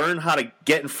somebody learn how to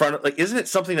get in front of, like, isn't it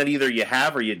something that either you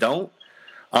have or you don't?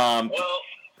 Well,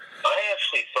 I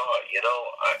actually thought,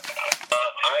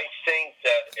 I think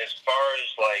that as far as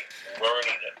like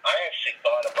learning it, I actually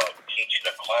thought about teaching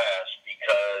a class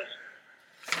because,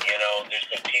 there's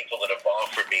been people that have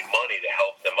offered me money to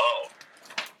help them out.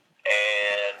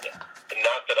 And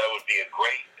not that I would be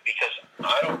because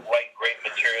I don't write great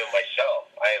material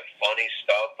myself. I have funny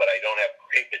stuff, but I don't have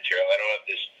great material. I don't have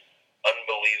this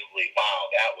unbelievably, wow,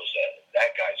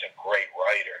 that guy's a great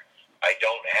writer. I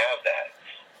don't have that.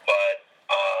 But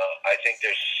I think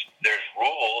there's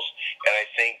rules, and I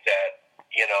think that,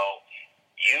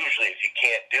 usually if you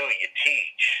can't do it, you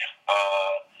teach.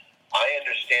 I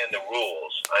understand the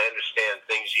rules. I understand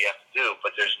things you have to do,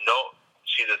 but the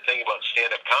thing about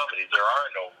stand-up comedy, there are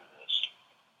no rules.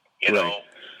 Right.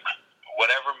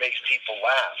 Whatever makes people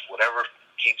laugh, whatever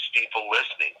keeps people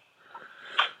listening.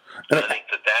 I think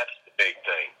that's the big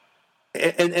thing.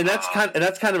 And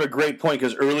that's kind of a great point,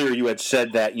 because earlier you had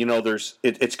said that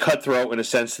it's cutthroat in a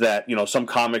sense that some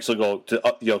comics will go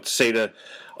to say to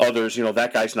others,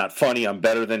 that guy's not funny, I'm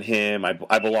better than him,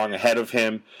 I belong ahead of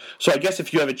him. So I guess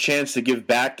if you have a chance to give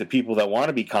back to people that want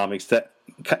to be comics, that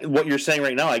what you're saying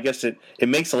right now, I guess it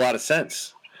makes a lot of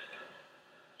sense.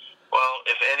 Well,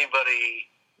 if anybody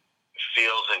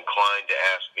feels inclined to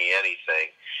ask me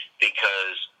anything,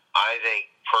 because I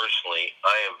think personally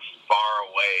I am far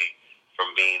away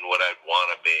from being what I'd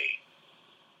want to be.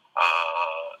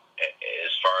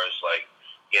 As far as like,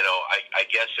 I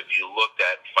guess if you looked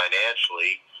at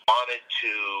financially, wanted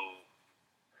to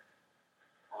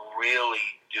really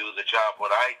do the job,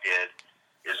 what I did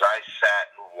is I sat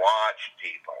and watched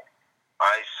people.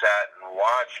 I sat and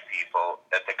watched people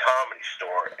at the Comedy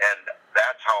Store, and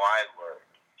that's how I learned.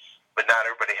 But not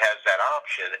everybody has that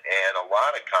option, and a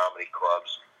lot of comedy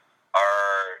clubs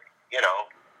are,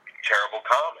 terrible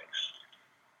comics.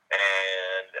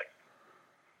 And,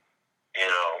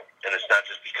 and it's not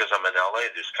just because I'm in LA.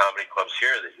 There's comedy clubs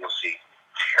here that you'll see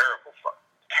terrible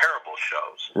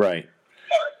shows. Right.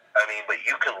 But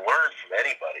you can learn from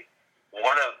anybody.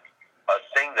 A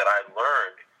thing that I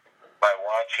learned by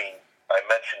watching, I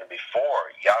mentioned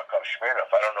before, Yakov Smirnoff.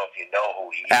 I don't know if you know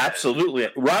who he is. Absolutely.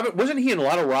 Wasn't he in a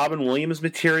lot of Robin Williams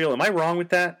material? Am I wrong with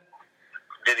that?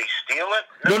 Did he steal it?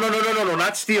 No,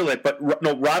 not steal it. But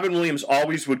no, Robin Williams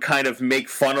always would kind of make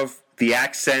fun of the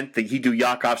accent that he'd do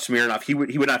Yakov Smirnoff. He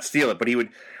would not steal it, but he would.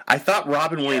 I thought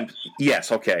Robin Williams.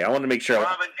 Yes, okay. I wanted to make sure.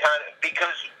 Robin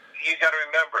because you got to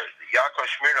remember, Yakov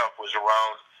Smirnoff was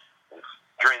around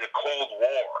during the Cold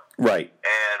War, right?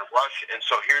 And Russia, and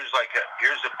so here's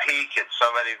a peek at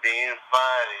somebody being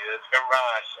funny. It's from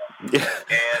Russia.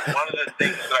 And one of the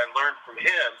things that I learned from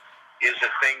him is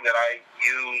a thing that I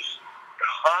use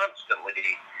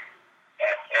constantly,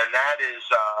 and that is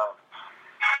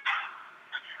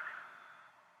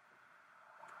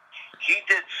he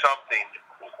did something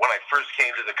when I first came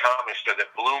to the Comedy Store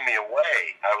that blew me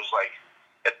away. I was like,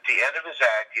 at the end of his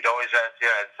act, he'd always ask,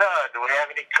 "So, do we have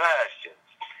any questions?"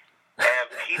 And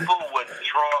people would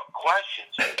throw up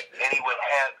questions, and he would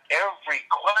have every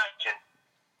question.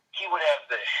 He would have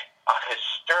a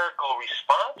hysterical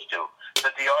response to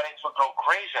that the audience would go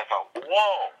crazy. I thought,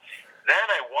 whoa. Then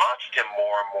I watched him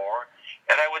more and more,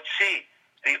 and I would see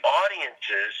the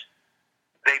audiences,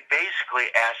 they basically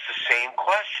ask the same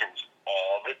questions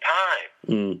all the time.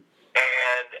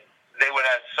 And they would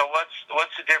ask, so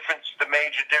what's the difference, the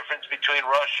major difference between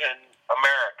Russia and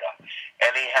America?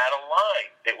 And he had a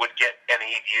line that would and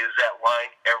he'd use that line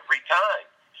every time.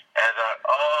 And I thought,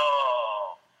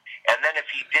 oh. And then if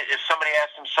somebody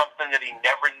asked him something that he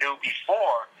never knew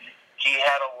before, he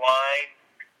had a line,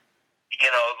 I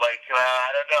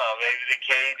don't know, maybe the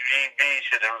KGB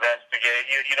should investigate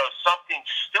you, something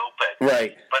stupid.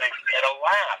 Right. But it had a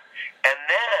laugh. And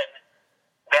then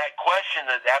that question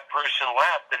that person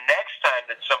laughed, the next time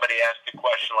that somebody asked a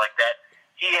question like that,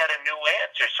 he had a new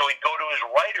answer. So he'd go to his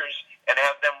writers and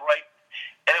have them write.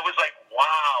 And it was like,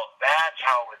 wow, that's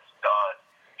how it's done.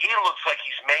 He looks like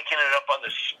he's making it up on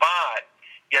the spot,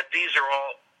 yet these are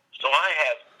all. So I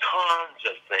have tons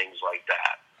of things like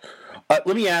that.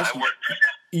 Let me ask you.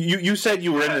 You said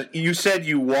you were in. You said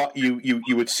you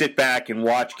would sit back and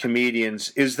watch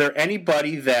comedians. Is there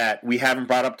anybody that we haven't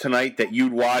brought up tonight that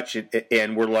you'd watch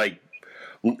and were like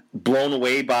blown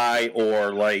away by,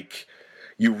 or like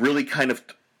you really kind of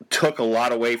took a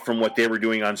lot away from what they were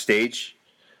doing on stage?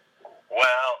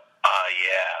 Well,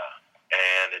 yeah,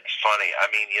 and it's funny. I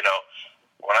mean,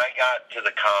 when I got to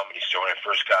the Comedy Store, when I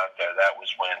first got there, that was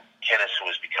when Kinison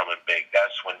was becoming big.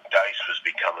 That's when Dice was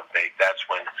becoming big. That's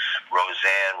when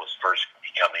Roseanne was first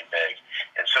becoming big.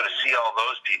 And so to see all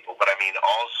those people, but I mean,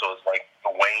 also like the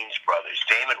Wayans brothers.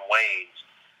 Damon Wayans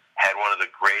had one of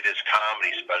the greatest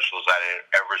comedy specials I had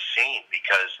ever seen,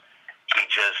 because he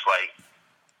just, like,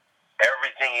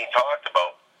 everything he talked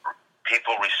about,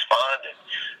 people responded.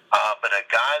 But a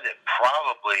guy that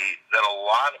a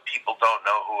lot of people don't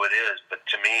know who it is, but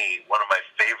to me, one of my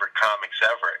favorite comics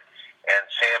ever, and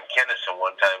Sam Kinison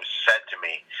one time said to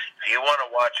me, if you want to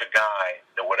watch a guy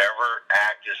that whatever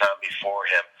act is on before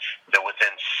him, that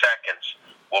within seconds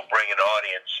will bring an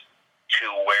audience to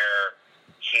where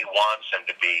he wants them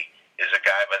to be, is a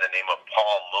guy by the name of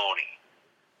Paul Mooney.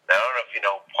 Now, I don't know if you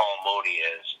know who Paul Mooney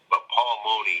is, but Paul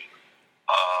Mooney,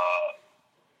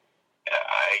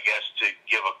 I guess to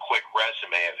give a quick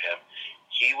resume of him,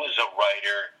 he was a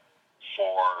writer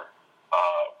for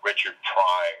Richard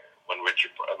Pryor. When on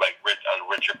Richard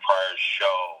Pryor's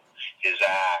show, his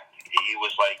act, he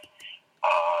was like,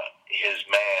 his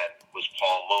man was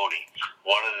Paul Mooney.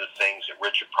 One of the things that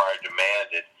Richard Pryor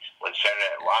demanded when Saturday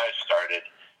Night Live started,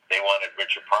 they wanted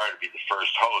Richard Pryor to be the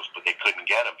first host, but they couldn't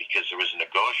get him because there was a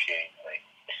negotiating thing.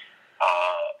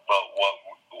 But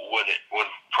when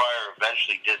Pryor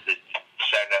eventually did the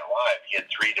Saturday Night Live, he had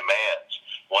 3 demands.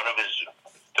 One of his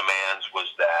demands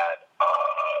was that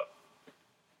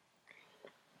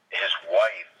his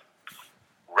wife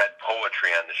read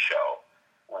poetry on the show.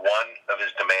 One of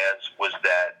his demands was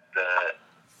that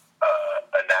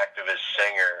an activist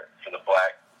singer for the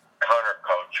black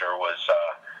counterculture was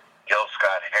Gil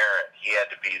Scott-Heron. He had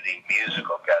to be the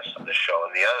musical guest of the show.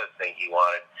 And the other thing he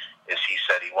wanted is he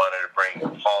said he wanted to bring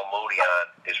Paul Mooney on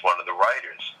as one of the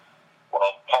writers.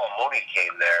 Well, Paul Mooney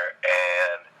came there,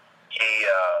 and he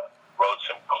wrote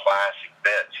some classic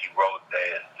bits. He wrote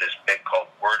this bit called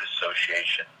Word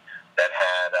Association that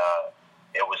had,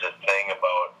 it was a thing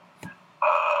about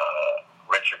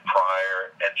Richard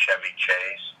Pryor and Chevy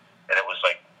Chase, and it was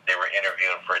like they were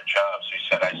interviewing for a job. So he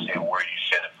said, I say a word, you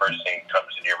say the first thing that comes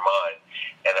in your mind,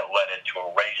 and it led into a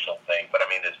racial thing. But I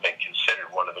mean, it's been considered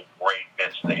one of the great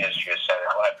bits in the history of Saturday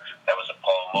Night Live. That was a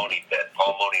Paul Mooney bit.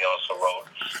 Paul Mooney also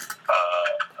wrote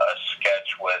a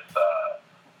sketch with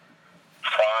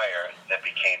Pryor that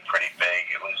became pretty big.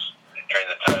 It was during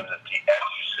the time that The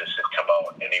Exorcist had come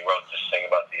out, and he wrote this thing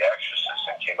about The Exorcist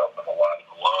and came up with a lot of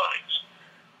the lines.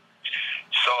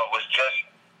 So it was just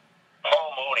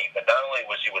Paul Mooney, but not only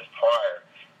was he with Pryor,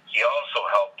 he also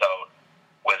helped out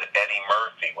with Eddie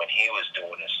Murphy when he was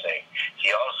doing his thing. He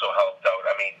also helped out,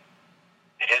 I mean,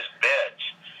 his bits,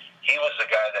 he was the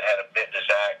guy that had a bit in his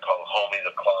act called Homie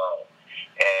the Clown.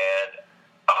 And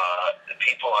the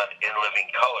people on In Living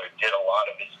Color did a lot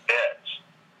of his bits,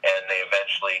 and they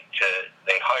eventually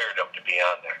they hired him to be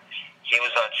on there. He was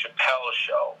on Chappelle's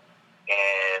show,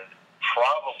 and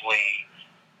probably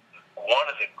one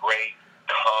of the great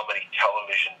comedy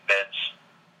television bits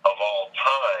of all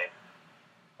time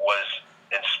was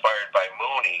inspired by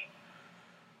Mooney.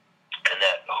 And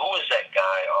that, who is that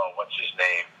guy? Oh, what's his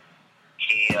name?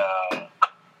 He,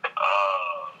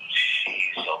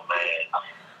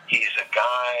 he's a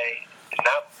guy,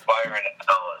 not Byron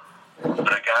Allen,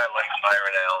 but a guy like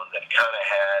Byron Allen that kind of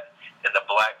had, in the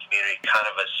black community, kind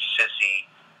of a sissy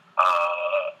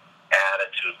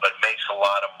attitude, but makes a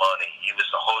lot of money. He was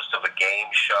the host of a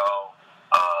game show.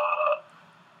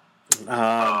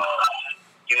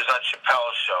 He was on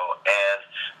Chappelle's show, and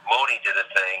Mooney did a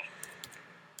thing.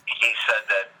 He said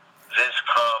that this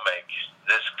comic,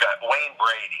 this guy, Wayne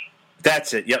Brady.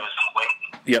 That's it. Yep. It was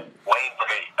Wayne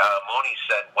Brady. Mooney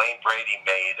said Wayne Brady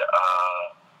made.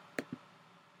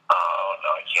 Oh no,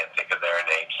 I can't think of their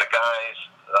names. The guys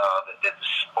that did the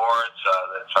sports.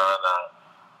 That's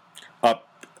on.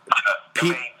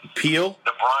 Peel.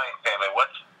 The Bryant family.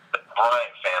 What's the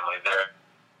Bryant family? They're.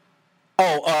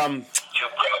 Two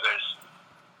brothers.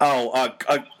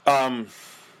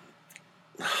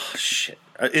 Shit.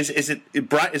 Is it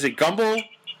Gumbel?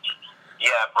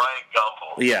 Yeah, Brian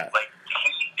Gumbel. Yeah. Like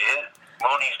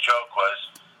Mooney's joke was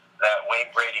that Wayne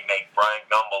Brady made Brian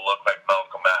Gumbel look like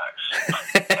Malcolm X,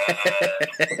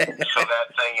 and so that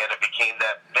thing, and it became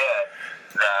that bit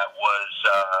that was,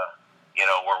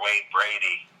 where Wayne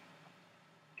Brady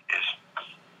is.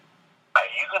 Are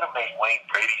you gonna make Wayne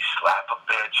Brady slap a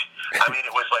bitch? I mean,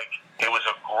 it was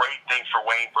a great thing for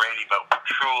Wayne Brady, but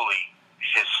truly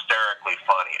hysterically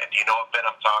funny. And do you know what bit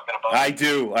I'm talking about? I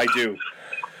do.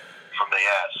 From the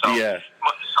So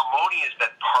Mooney has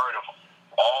been part of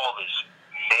all this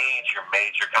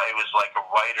major guy. He was like a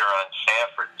writer on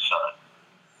Sanford and Son.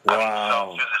 Wow. I mean,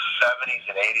 so through the 70s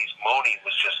and 80s, Mooney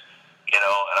was just And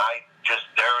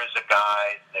there is a guy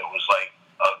that was like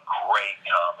a great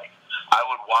comic. I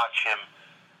would watch him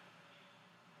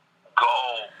go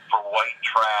for white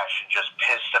trash and just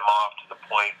piss them off to the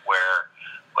point where,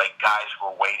 like, guys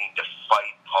were waiting to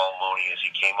fight Paul Mooney as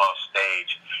he came off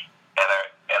stage, and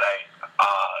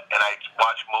I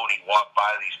watch Mooney walk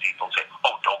by these people and say,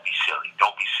 "Oh, don't be silly,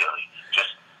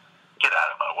 just get out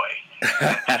of my way,"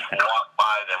 and just walk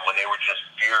by them when they were just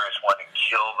furious, wanting to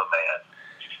kill the man.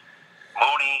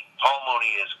 Paul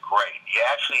Mooney is great. He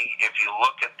actually, if you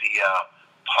look at the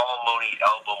Paul Mooney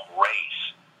album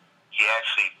Race, he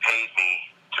actually paid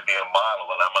me to be a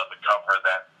model, and I'm on the cover of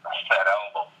that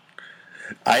album.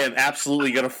 I am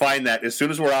absolutely going to find that. As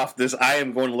soon as we're off this, I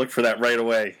am going to look for that right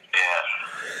away. Yeah.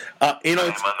 I'm on the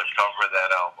cover of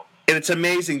that album. And it's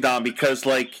amazing, Don, because,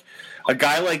 like, a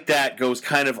guy like that goes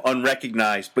kind of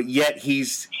unrecognized, but yet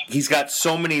he's got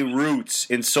so many roots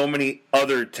in so many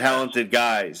other talented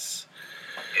guys.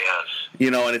 Yes.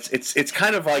 And it's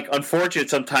kind of like unfortunate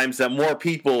sometimes that more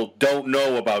people don't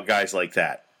know about guys like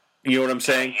that. You know what I'm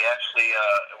saying? He actually,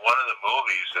 one of the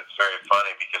movies that's very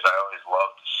funny because I always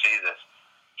love to see this,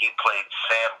 he played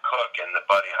Sam Cooke in the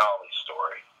Buddy Holly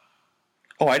story.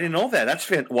 Oh, I didn't know that.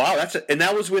 Wow. And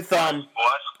that was with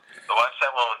Watch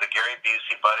that one with the Gary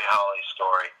Busey Buddy Holly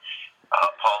story.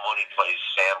 Paul Mooney plays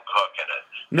Sam Cooke in it.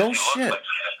 No he shit. Looks like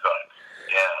Sam Cooke.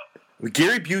 Yeah.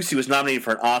 Gary Busey was nominated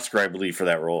for an Oscar, I believe, for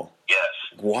that role. Yes.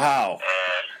 Wow.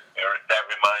 And that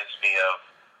reminds me of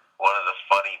one of the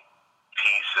funny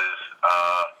pieces.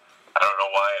 I don't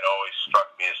know why it always struck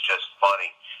me as just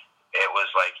funny. That was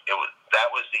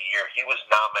the year he was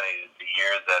nominated. The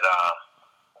year that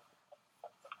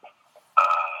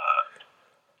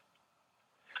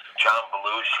John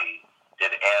Belushi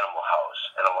did Animal House,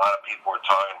 and a lot of people were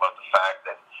talking about the fact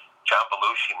that John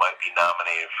Belushi might be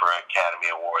nominated for an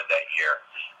Academy Award that year.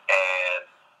 And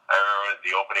I remember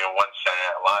the opening of One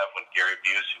Saturday Night Live when Gary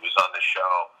Busey was on the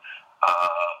show.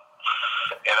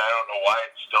 And I don't know why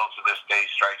it still to this day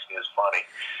strikes me as funny.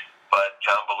 But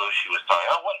John Belushi was talking,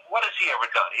 what has he ever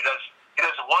done? He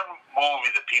does one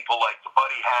movie that people like, the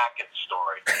Buddy Hackett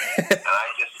story. And I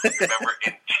just remember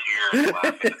in tears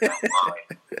laughing at that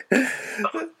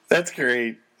line. That's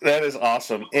great. That is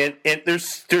awesome. And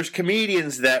there's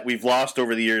comedians that we've lost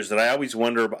over the years that I always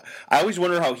wonder about. I always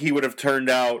wonder how he would have turned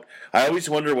out. I always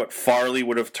wonder what Farley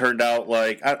would have turned out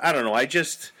like. I don't know.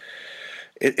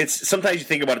 It's sometimes you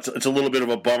think about it, it's a little bit of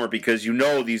a bummer because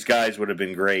these guys would have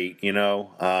been great,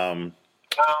 Well, a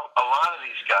lot of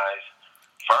these guys,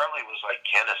 Farley was like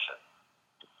Kinnison.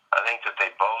 I think that they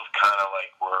both kind of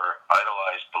like were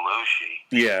idolized Belushi.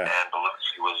 Yeah. And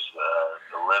Belushi was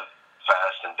the live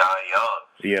fast and die young.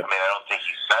 Yeah. I mean, I don't think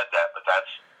he said that, but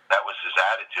that was his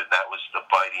attitude. That was the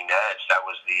biting edge. That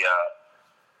was the,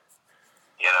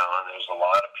 and there's a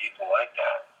lot of people like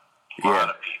that. A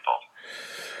lot of people.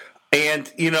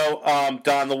 And,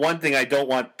 Don, the one thing I don't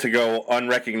want to go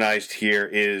unrecognized here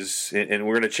is, and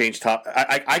we're going to change topic.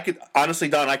 I could, honestly,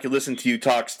 Don, I could listen to you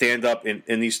talk stand up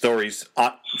in these stories,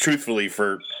 truthfully,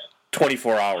 for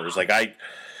 24 hours.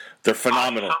 They're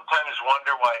phenomenal. I sometimes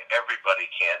wonder why everybody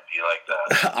can't be like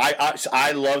that.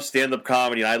 I love stand-up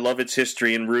comedy, and I love its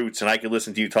history and roots, and I could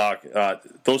listen to you talk.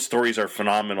 Those stories are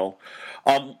phenomenal.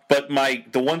 But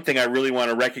the one thing I really want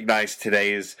to recognize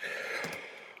today is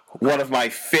one of my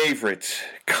favorite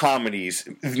comedies,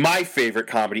 my favorite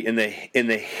comedy in the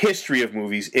history of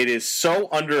movies. It is so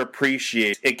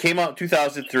underappreciated. It came out in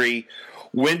 2003,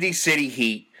 Windy City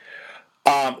Heat.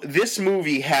 This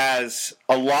movie has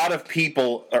a lot of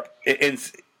people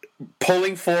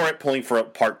pulling for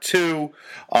part two.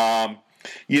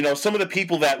 Some of the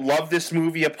people that loved this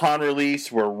movie upon release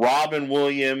were Robin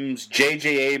Williams,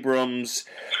 J.J. Abrams.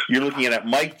 You're looking at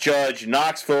Mike Judge,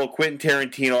 Knoxville, Quentin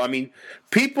Tarantino. I mean,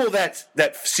 people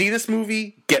that see this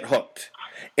movie get hooked.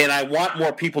 And I want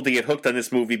more people to get hooked on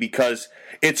this movie because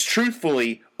it's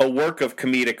truthfully a work of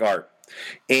comedic art.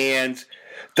 And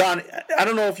Don, I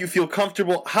don't know if you feel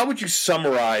comfortable. How would you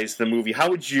summarize the movie? How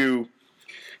would you?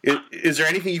 Is there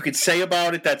anything you could say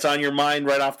about it that's on your mind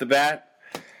right off the bat?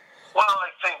 Well,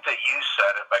 I think that you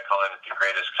said it by calling it the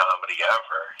greatest comedy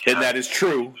ever. And that is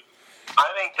true. I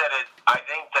think that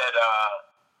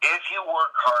if you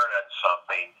work hard on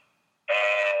something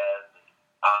and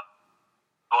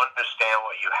you understand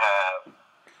what you have,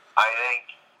 I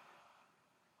think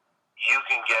you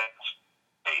can get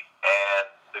and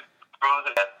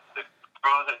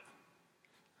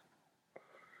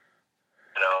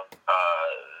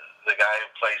the guy who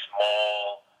plays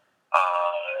Mole,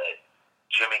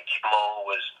 Jimmy Kimmel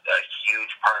was a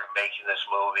huge part of making this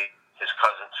movie. His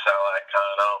cousin Sal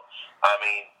Acano. I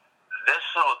mean, this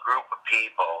little group of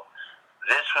people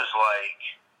this was like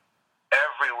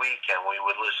every weekend we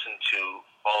would listen to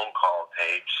phone call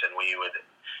tapes, and we would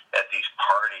at these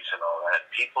parties and all that.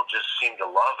 People just seemed to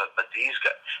love it, but these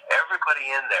guys,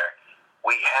 everybody in there,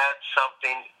 we had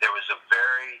something. There was a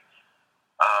very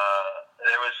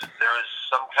there was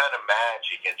some kind of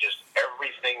magic, and just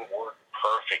everything worked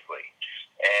perfectly,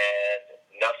 and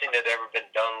nothing had ever been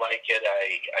done like it.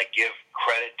 I give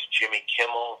credit to Jimmy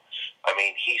Kimmel. I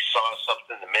mean, he saw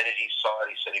something the minute he saw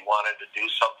it. He said he wanted to do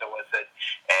something with it,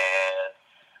 and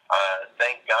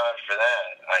thank God for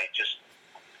that.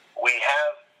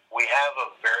 We have a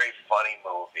very funny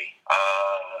movie.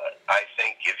 I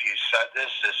think if you said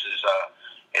this is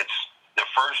it's the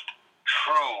first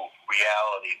true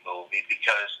reality movie,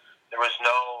 because there was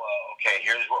no okay,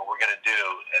 here's what we're going to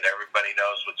do, and everybody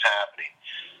knows what's happening.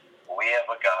 We have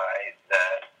a guy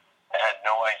that had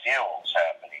no idea what was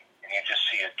happening, and you just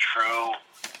see a true,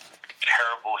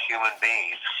 terrible human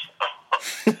being.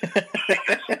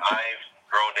 Because I've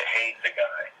grown to hate the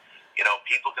guy. You know,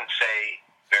 people can say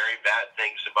very bad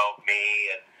things about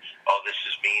me, and this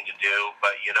is mean to do,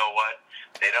 but you know what?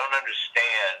 They don't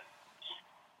understand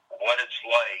what it's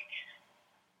like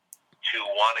to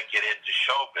want to get into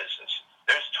show business.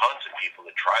 There's tons of people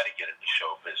that try to get into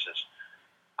show business,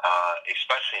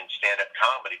 especially in stand-up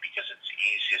comedy, because it's the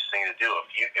easiest thing to do.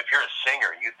 If you're a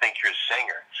singer, you think you're a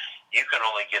singer, you can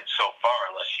only get so far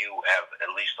unless you have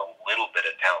at least a little bit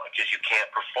of talent, because you can't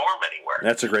perform anywhere.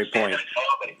 That's a great point.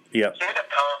 Yep.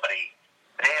 Stand-up comedy,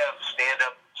 they have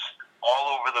stand-ups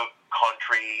all over the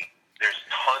country. There's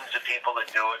tons of people that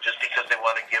do it just because they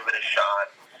want to give it a shot.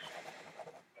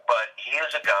 But he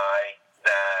is a guy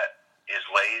that is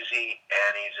lazy,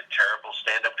 and he's a terrible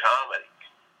stand-up comedy.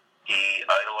 He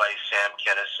idolized Sam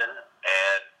Kinison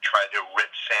and tried to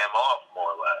rip Sam off, more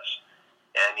or less.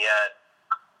 And yet,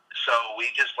 so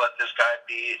we just let this guy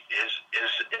be is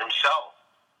himself.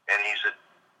 And he's a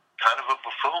kind of a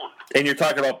buffoon. And you're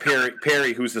talking about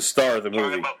Perry, who's the star of the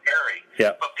movie. Talking about Perry.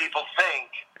 Yeah. But people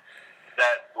think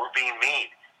that we're being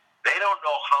mean. They don't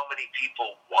know how many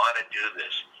people want to do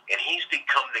this. And he's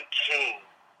become the king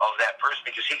of that person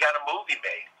because he got a movie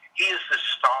made. He is the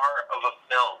star of a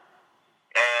film.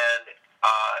 And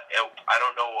I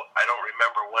don't know, I don't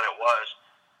remember when it was,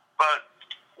 but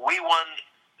we won,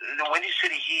 the Windy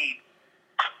City Heat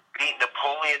beat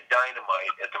Napoleon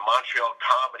Dynamite at the Montreal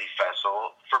Comedy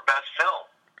Festival for Best Film.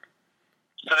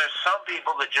 So there's some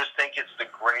people that just think it's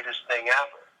the greatest thing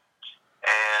ever.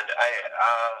 And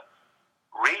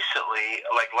recently,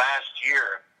 like last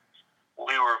year,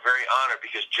 we were very honored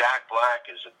because Jack Black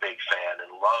is a big fan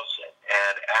and loves it,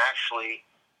 and actually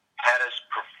had us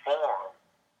perform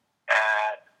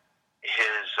at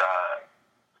his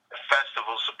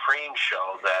Festival Supreme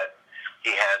show that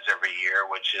he has every year,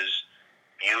 which is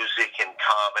music and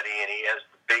comedy, and he has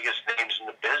the biggest names in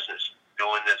the business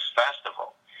doing this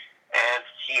festival. And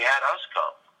he had us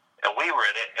come, and we were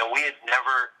in it, and we had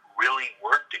never really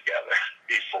worked together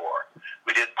before.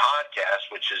 We did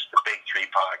podcasts, which is the Big Three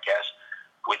podcast,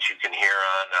 which you can hear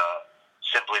on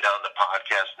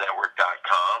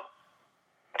simplydownthepodcastnetwork.com,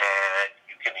 and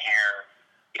you can hear,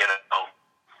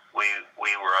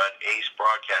 we were on Ace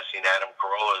Broadcasting, Adam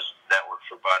Carolla's network,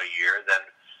 for about a year. Then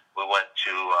we went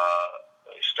to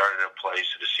started a place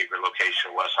at a secret location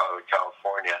in West Hollywood,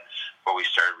 California, where we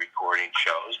started recording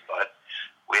shows. But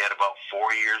we had about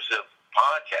 4 years of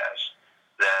podcasts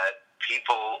that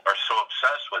people are so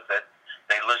obsessed with it,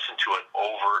 they listen to it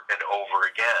over and over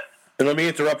again. And let me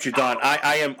interrupt you, Don.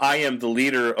 I am the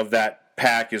leader of that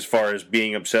pack as far as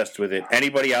being obsessed with it.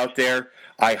 Anybody out there,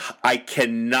 I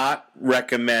cannot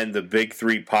recommend the Big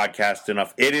Three podcast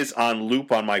enough. It is on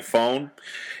loop on my phone,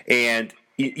 and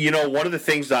one of the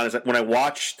things, Don, is that when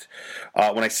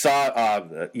I saw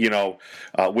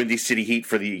Windy City Heat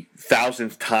for the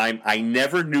 1,000th time, I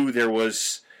never knew there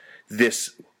was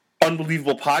this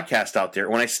unbelievable podcast out there.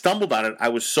 When I stumbled on it, I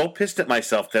was so pissed at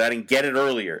myself that I didn't get it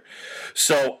earlier.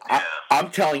 So I'm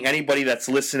telling anybody that's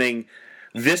listening,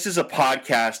 this is a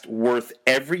podcast worth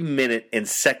every minute and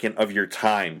second of your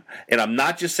time. And I'm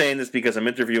not just saying this because I'm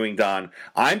interviewing Don.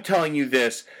 I'm telling you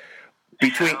this,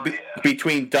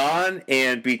 between Don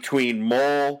and between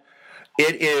Mole,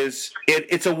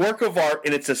 it's a work of art,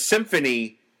 and it's a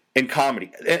symphony in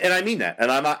comedy. And I mean that.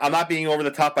 And I'm not being over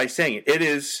the top by saying it. It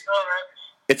is.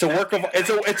 It's a work of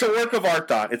art,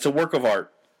 Don. It's a work of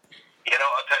art.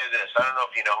 I'll tell you this. I don't know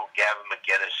if you know who Gavin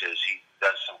McInnes is. He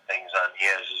does some things he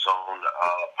has his own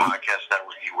podcast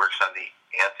network. He works on the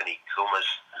Anthony Kumas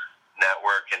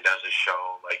network and does a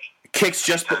show like Kicks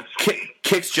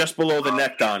just below the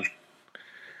neck, Don.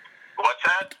 What's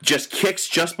that? Just kicks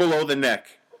just below the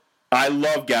neck. I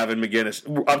love Gavin McInnes.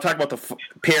 I'm talking about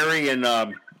Perry and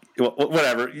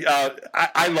whatever.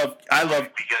 I love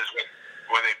because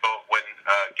when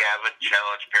Gavin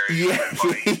challenged Perry to a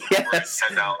fight yes.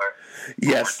 for $10,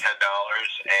 yes, for $10,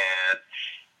 and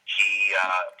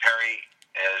Perry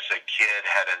as a kid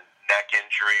had a neck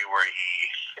injury where he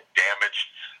damaged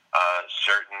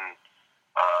certain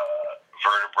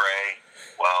vertebrae.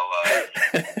 Well,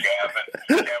 Gavin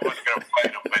was going to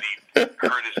fight him, but he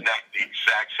hurt his neck the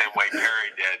exact same way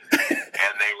Perry did,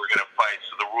 and they were going to fight.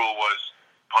 So the rule was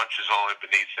punches only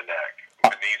beneath the neck.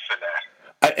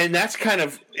 And that's kind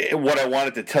of what I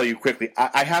wanted to tell you quickly.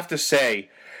 I have to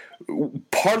say,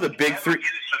 part of the big three.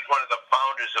 This is one of the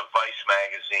founders of Vice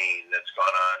magazine that's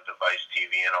gone on to Vice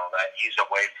TV and all that. He's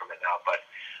away from it now, but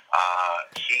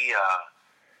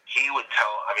he would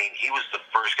tell. I mean, he was the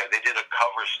first guy. They did a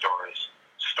cover story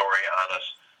on us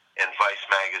in Vice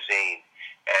magazine,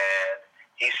 and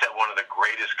he said one of the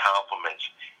greatest compliments.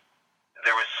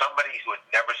 There was somebody who had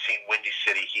never seen Windy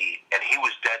City Heat, and he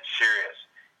was dead serious.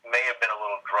 He may have been a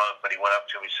little drunk, but he went up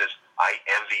to him. He says, "I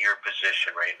envy your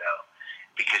position right now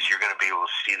because you're going to be able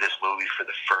to see this movie for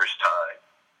the first time."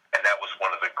 And that was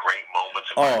one of the great moments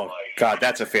of my life. Oh, God,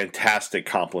 that's a fantastic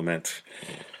compliment.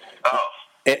 Oh.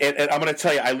 And I'm going to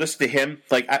tell you, I listen to him.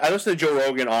 Like I listen to Joe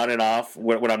Rogan on and off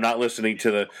when I'm not listening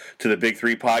to the Big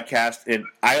Three podcast, and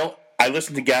I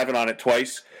listen to Gavin on it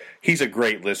twice. He's a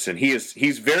great listen.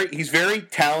 He's very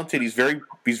talented. He's very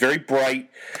bright,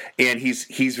 and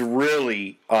he's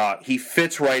really he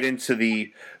fits right into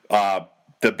the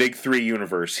Big Three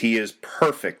universe. He is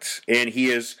perfect, and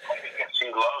he is. He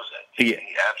loves it. He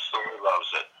absolutely loves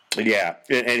it. Yeah,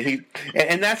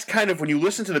 and that's kind of when you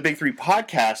listen to the Big Three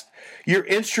podcast, you're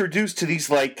introduced to these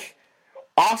like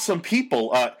awesome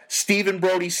people. Stephen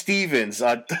Brody Stevens,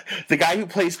 the guy who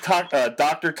plays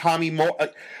Dr. Tommy Moore.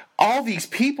 All these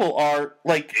people are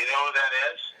like. Do you know who that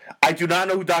is? I do not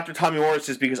know who Dr. Tommy Morris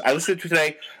is because I listened to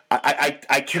today. I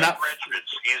cannot. Jeff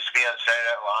Richards used to be on Saturday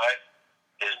Night Live.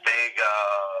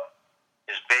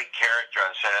 His big character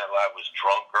on Saturday Night Live was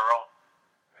Drunk Girl.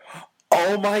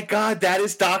 Oh my God, that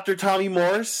is Dr. Tommy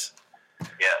Morris?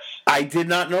 Yes. I did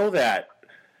not know that.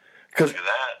 Look at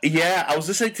that. Yeah, I was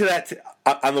listening to that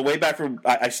on the way back from.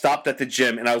 I stopped at the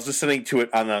gym and I was listening to it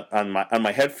on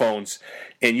my headphones.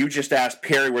 And you just asked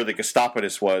Perry where the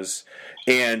Gestapotis was,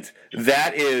 and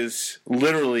that is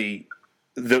literally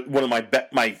one of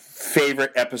my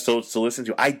favorite episodes to listen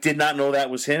to. I did not know that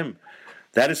was him.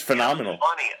 That is phenomenal. It's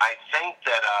funny. I think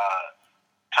that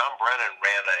Tom Brennan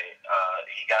ran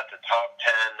he got the top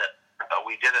 10.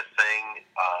 We did a thing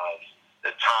of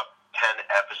the top 10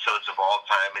 episodes of all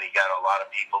time, and he got a lot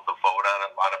of people to vote on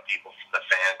it, a lot of people from the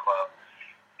fan club.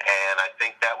 And I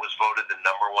think that was voted the #1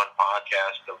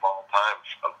 podcast of all time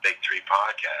of Big Three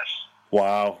podcasts.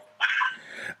 Wow.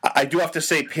 I do have to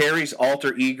say Perry's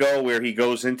alter ego, where he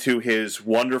goes into his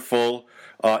wonderful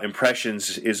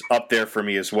impressions, is up there for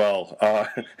me as well.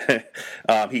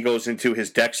 He goes into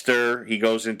his Dexter. He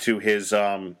goes into his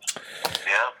yeah.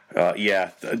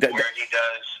 Yeah. Where he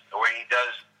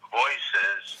does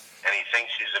voices, and he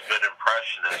thinks he's a good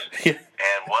impressionist.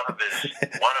 And one of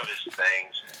his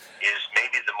things is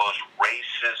maybe the most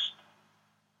racist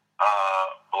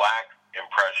black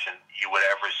impression you would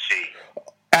ever see.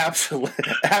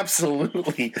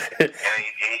 Absolutely. And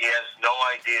he has no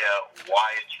idea why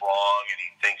it's wrong, and he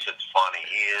thinks it's funny.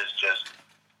 He is just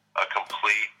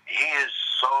he is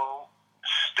so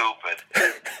stupid.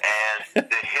 And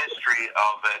the history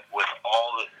of it, with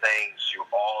all the things through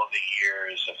all of the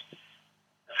years of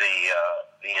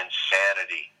the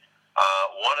insanity.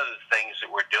 One of the things that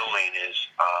we're doing is,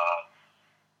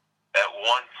 at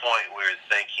one point we were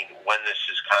thinking, when this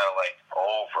is kind of like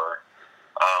over,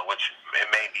 which it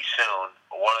may be soon,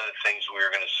 one of the things we were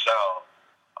going to sell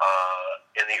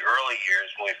in the early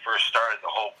years when we first started the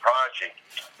whole project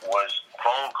was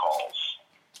phone calls,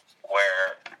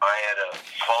 where I had a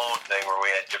phone thing where we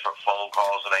had different phone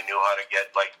calls, and I knew how to get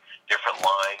like different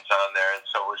lines on there, and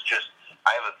so it was just,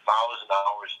 I have 1,000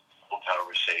 hours of phone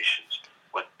conversations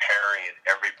with Perry and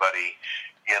everybody,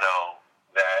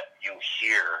 that you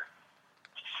hear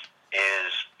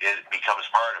it becomes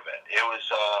part of it. It was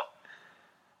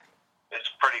it's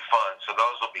pretty fun. So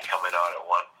those will be coming out at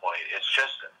one point. It's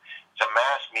a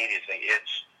mass media thing.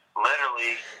 It's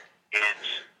literally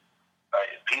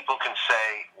people can say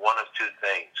one of two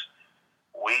things.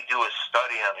 We do a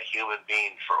study on a human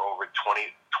being for over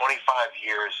 25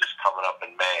 years is coming up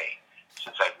in May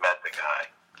since I've met the guy.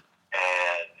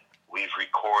 And we've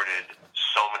recorded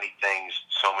so many things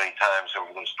so many times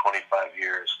over those 25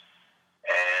 years.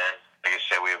 And like I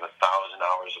said, we have 1,000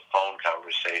 hours of phone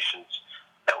conversations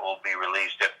that will be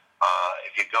released.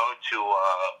 If you go to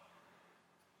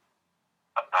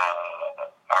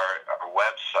our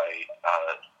website,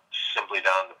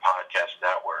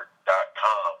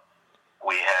 simplydownthepodcastnetwork.com,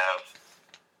 we have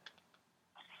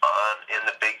in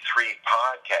the Big Three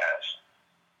podcast,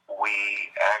 we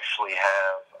actually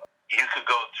have, you could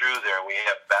go through there, we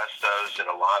have best ofs and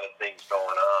a lot of things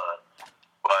going on,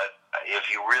 but if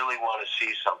you really want to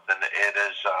see something, it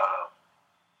is,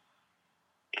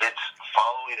 it's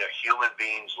following a human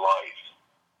being's life,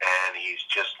 and he's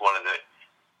just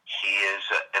he is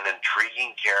an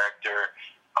intriguing character.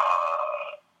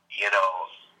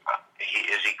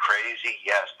 Is he crazy?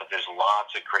 Yes, but there's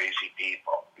lots of crazy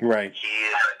people. Right. He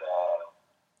is.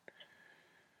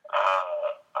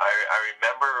 I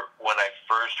remember when I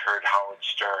first heard Howard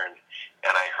Stern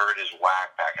and I heard his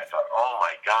whack pack, I thought, oh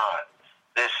my God,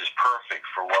 this is perfect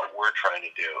for what we're trying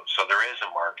to do. So there is a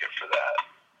market for that,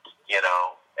 and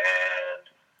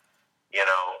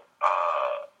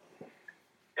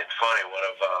it's funny. One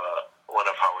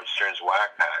of Howard Stern's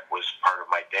whack pack was part of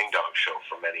my Ding Dong show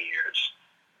for many years.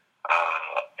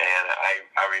 And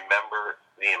I remember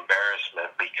the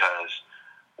embarrassment because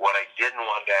what I didn't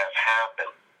want to have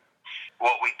happen,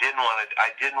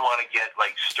 I didn't want to get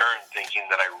like Stern thinking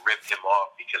that I ripped him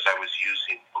off because I was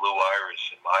using Blue Iris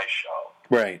in my show.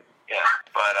 Right. Yeah,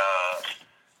 but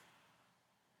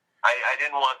I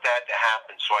didn't want that to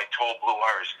happen, so I told Blue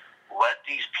Iris, let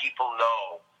these people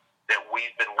know that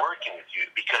we've been working with you,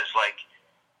 because like,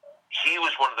 he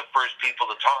was one of the first people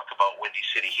to talk about Windy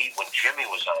City Heat when Jimmy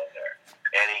was on there.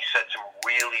 And he said some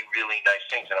really, really nice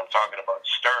things, and I'm talking about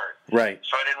Stern. Right.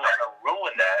 So I didn't want to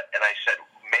ruin that, and I said,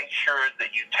 make sure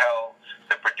that you tell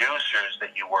the producers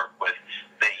that you work with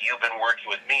that you've been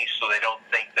working with me so they don't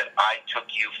think that I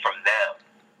took you from them.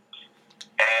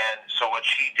 And so what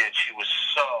she did, she was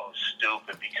so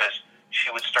stupid because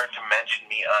she would start to mention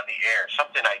me on the air,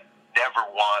 something I never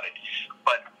wanted.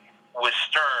 But with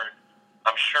Stern,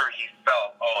 I'm sure he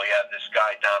felt, oh yeah, this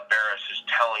guy Don Barris is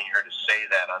telling her to say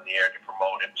that on the air to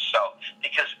promote himself,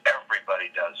 because everybody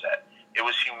does that. It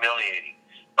was humiliating.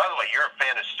 By the way, you're a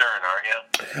fan of Stern, aren't you?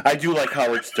 I do like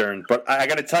Howard Stern, but I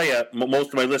got to tell you, most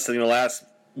of my listening the last,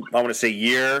 I want to say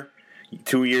 2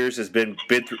 years has been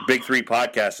Big Three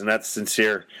podcasts, and that's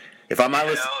sincere. If I'm not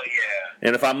listening, hell yeah.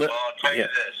 And if I'm well, I'll tell you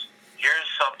this. Here's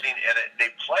something, and they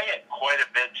play it quite a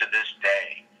bit to this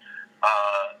day.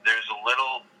 There's a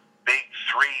little Big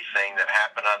Three thing that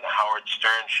happened on the Howard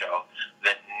Stern show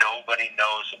that nobody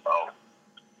knows about.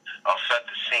 I'll set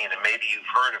the scene, and maybe you've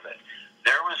heard of it.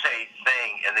 There was a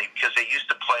thing, and because they used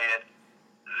to play it,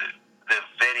 the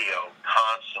video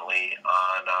constantly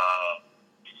on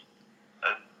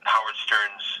Howard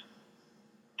Stern's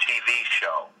TV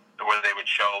show, where they would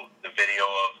show the video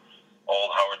of old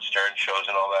Howard Stern shows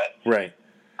and all that. Right.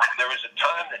 There was a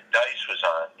time that Dice was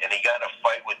on, and he got in a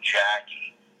fight with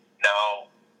Jackie.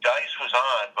 Now, Dice was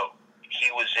on, but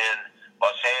he was in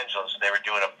Los Angeles, and they were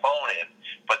doing a phone-in,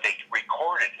 but they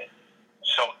recorded it.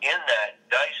 So in that,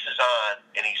 Dice is on,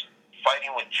 and he's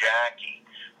fighting with Jackie.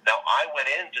 Now, I went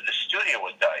into the studio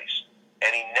with Dice,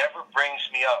 and he never brings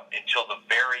me up until the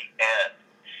very end.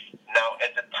 Now,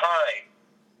 at the time,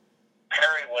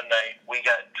 Perry, one night, we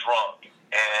got drunk,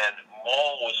 and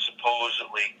Mole was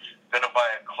supposedly going to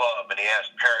buy a club, and he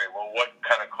asked Perry, well, what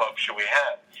kind of club should we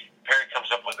have? Perry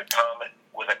comes up with a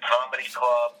comedy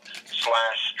club /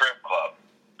 strip club.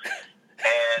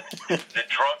 And the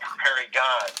drunker Perry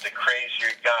got, the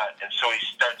crazier he got. And so he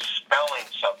starts spelling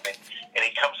something, and he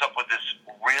comes up with this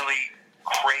really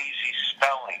crazy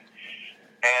spelling.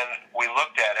 And we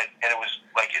looked at it, and it was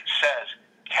like it says,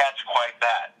 cat's quite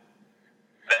bad.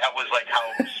 That was like how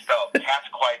it was spelled,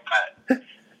 cat's quite bad.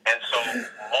 And so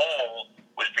Mole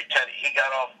was pretending he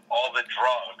got off all the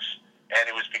drugs, and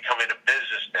he was becoming a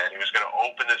businessman. He was going to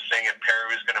open this thing, and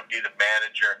Perry was going to be the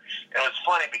manager. And it was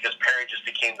funny because Perry just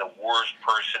became the worst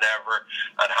person ever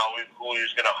on who he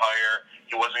was going to hire.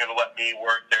 He wasn't going to let me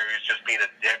work there. He was just being a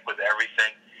dick with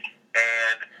everything.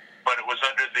 But it was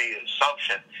under the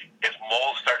assumption if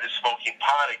Mole started smoking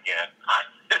pot again,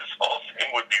 this whole thing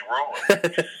would be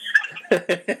ruined.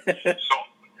 So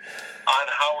on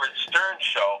Howard Stern's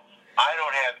show, I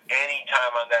don't have any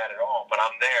time on that at all, but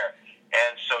I'm there.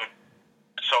 And so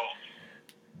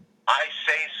I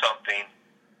say something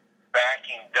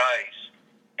backing Dice,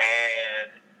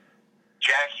 and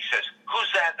Jackie says,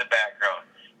 who's that in the background?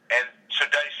 And so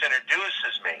Dice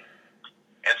introduces me.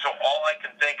 And so all I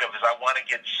can think of is I want to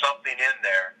get something in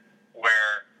there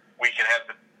where we can have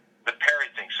the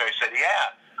Perry thing. So I said,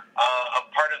 I'm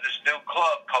part of this new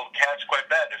club called Cat's Quite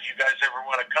Bad. If you guys ever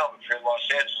want to come, if you're in Los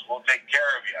Angeles, we'll take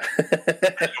care of you.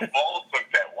 And so Mole took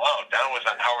that. Wow, Don was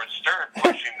on Howard Stern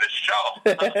pushing the show.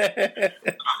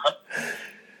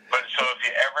 But so if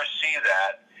you ever see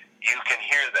that, you can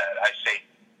hear that. I say,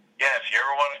 yeah, if you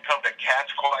ever want to come to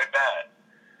Cats Quiebat.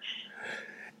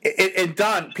 And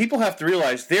Don, people have to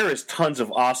realize there is tons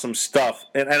of awesome stuff,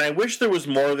 and I wish there was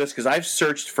more of this because I've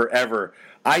searched forever.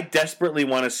 I desperately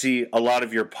want to see a lot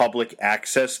of your public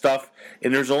access stuff,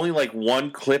 and there's only like one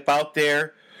clip out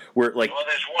there where like. Well,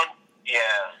 there's one, yeah,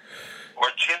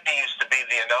 where Jimmy used to be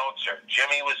the announcer.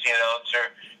 Jimmy was the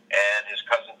announcer, and his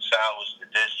cousin Sal was the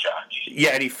disc jockey.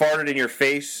 Yeah, and he farted in your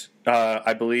face,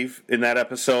 I believe, in that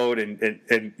episode,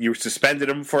 and you suspended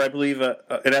him for, I believe,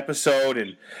 an episode,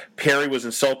 and Perry was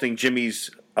insulting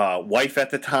Jimmy's wife at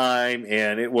the time,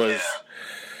 and it was...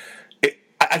 Yeah.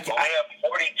 We have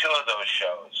 42 of those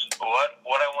shows.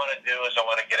 What I want to do is I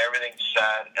want to get everything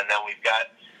set, and then we've got...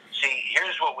 See,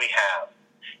 here's what we have,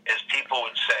 is people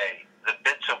would say, the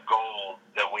bits of gold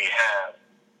that we have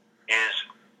is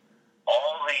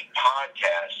all the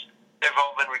podcasts, they've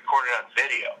all been recorded on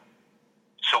video.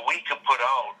 So we could put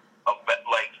out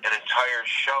like an entire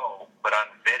show, but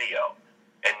on video,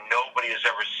 and nobody has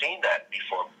ever seen that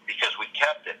before because we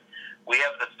kept it. We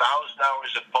have the 1,000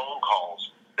 hours of phone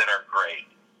calls that are great,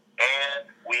 and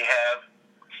we have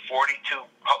 42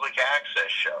 public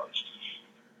access shows.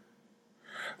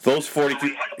 Those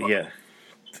 42, yeah.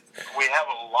 We have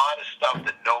a lot of stuff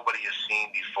that nobody has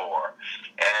seen before,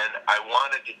 and I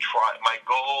wanted to try. My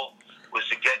goal was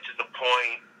to get to the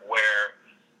point where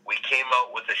we came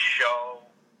out with a show,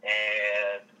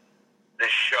 and the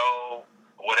show,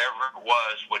 whatever it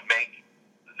was, would make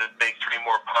the big three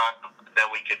more popular.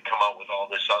 Then we could come out with all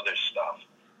this other stuff.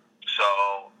 So,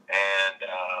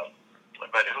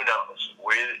 but who knows?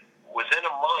 Within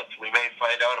a month, we may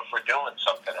find out if we're doing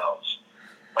something else.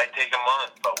 Might take a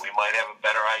month, but we might have a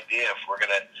better idea if we're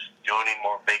going to do any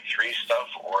more big three stuff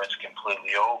or it's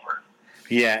completely over.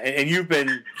 Yeah, and you've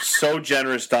been so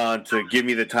generous, Don, to give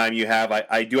me the time you have.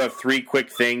 I do have three quick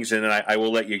things, and then I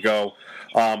will let you go.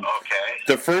 Okay.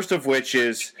 The first of which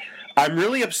is, I'm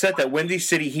really upset that Windy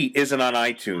City Heat isn't on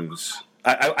iTunes.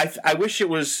 I wish it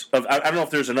was. I don't know if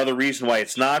there's another reason why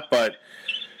it's not, but...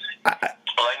 Well,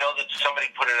 I know that somebody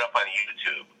put it up on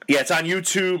YouTube. Yeah, it's on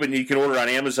YouTube, and you can order on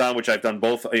Amazon, which I've done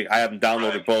both. I haven't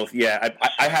downloaded both. Yeah,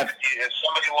 I have. If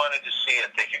somebody wanted to see it,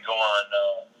 they could go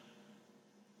on.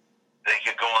 They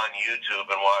could go on YouTube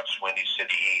and watch Windy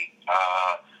City Heat.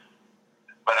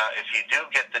 But if you do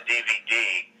get the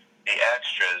DVD, the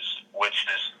extras, which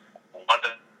is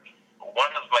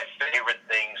one of my favorite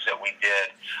things that we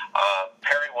did,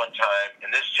 Perry one time,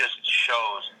 and this just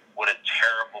shows what a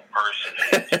terrible person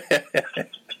he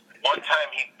is. One time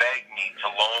he begged me to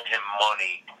loan him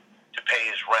money to pay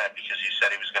his rent because he said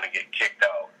he was going to get kicked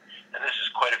out. And this is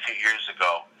quite a few years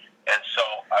ago. And so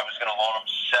I was going to loan him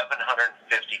 $750.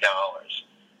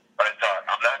 But I thought,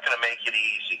 I'm not going to make it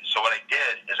easy. So what I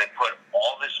did is I put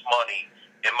all this money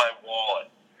in my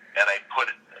wallet, and I put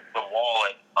the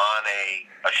wallet on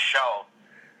a shelf,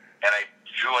 and I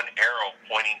drew an arrow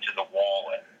pointing to the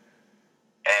wallet.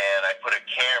 And I put a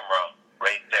camera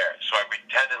right there. So I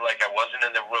pretended like I wasn't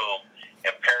in the room,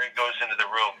 and Perry goes into the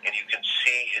room, and you can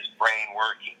see his brain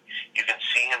working. You can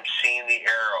see him seeing the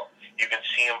arrow. You can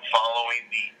see him following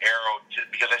the arrow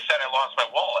because I said I lost my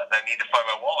wallet, and I need to find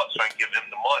my wallet so I can give him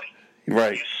the money.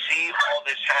 Right. You see all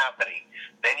this happening.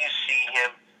 Then you see him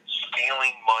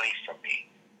stealing money from me.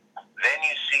 Then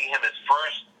you see him, his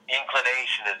first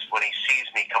inclination is when he sees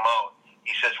me come out,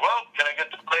 he says, well, can I get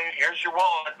the money? Here's your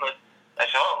wallet. I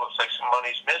said, oh, it looks like some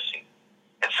money's missing.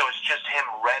 And so it's just him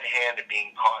red-handed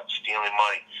being caught stealing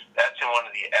money. That's in one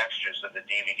of the extras of the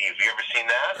DVD. Have you ever seen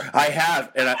that? I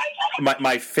have, and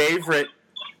my favorite,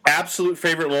 absolute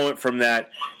favorite moment from that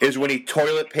is when he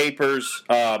toilet papers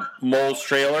Mole's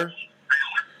trailer.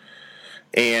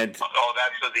 And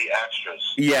that's of the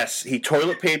extras. Yes, he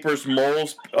toilet papers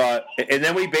Mole's, and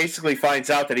then when he basically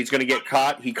finds out that he's going to get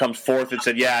caught, he comes forth and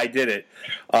said, "Yeah, I did it."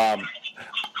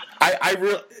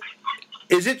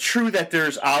 Is it true that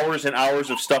there's hours and hours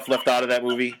of stuff left out of that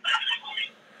movie?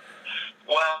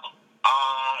 Well,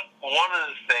 one of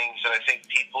the things that I think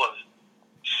people have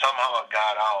somehow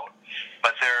got out,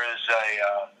 but there is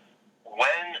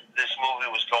when this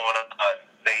movie was going on,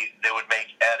 they would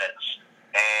make edits,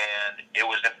 and it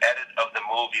was an edit of the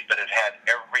movie, but it had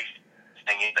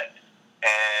everything in it.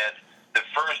 And the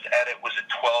first edit was a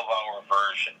 12-hour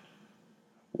version.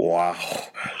 Wow.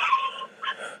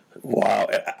 Wow.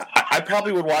 I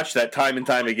probably would watch that time and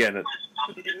time again.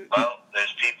 Well,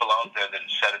 there's people out there that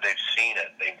have said that they've seen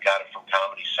it. They've got it from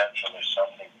Comedy Central or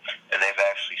something, and they've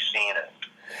actually seen it.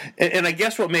 And I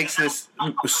guess what makes this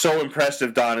so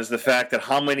impressive, Don, is the fact that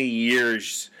how many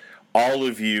years all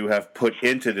of you have put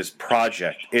into this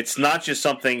project. It's not just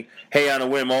something, hey, on a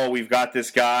whim, oh, we've got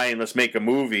this guy and let's make a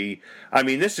movie. I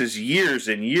mean, this is years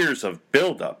and years of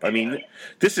buildup. I mean,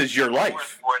 this is your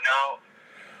life. We're now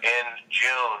in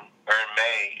June or in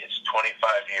May. It's 25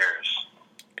 years.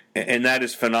 And that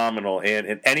is phenomenal.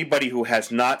 And anybody who has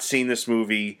not seen this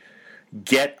movie,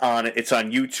 get on it. It's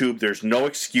on YouTube. There's no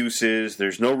excuses.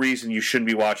 There's no reason you shouldn't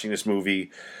be watching this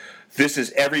movie. This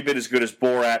is every bit as good as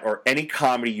Borat or any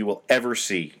comedy you will ever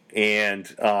see.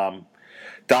 And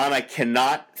Don, I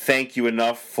cannot thank you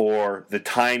enough for the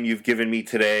time you've given me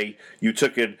today. You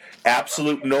took an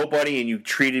absolute nobody and you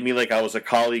treated me like I was a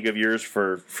colleague of yours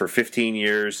for 15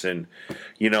 years. And,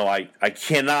 you know, I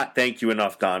cannot thank you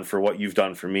enough, Don, for what you've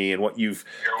done for me and what you've...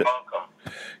 You're welcome.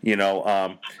 You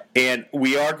know, and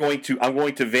I'm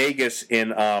going to Vegas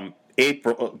in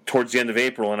April, towards the end of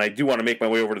April, and I do want to make my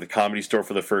way over to the Comedy Store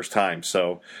for the first time.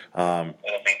 So it'll be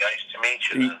nice to meet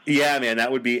you then. Yeah, man,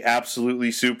 that would be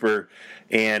absolutely super.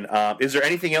 And is there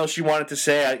anything else you wanted to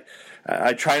say?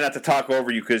 I try not to talk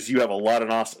over you because you have a lot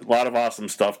of awesome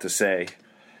stuff to say.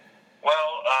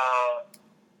 Well,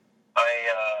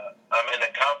 I'm in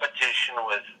a competition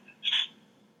with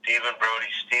Stephen Brody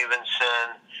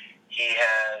Stevenson. He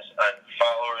has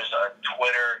followers on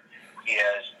Twitter. He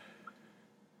has,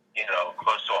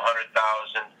 close to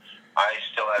 100,000. I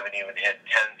still haven't even hit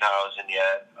 10,000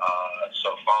 yet.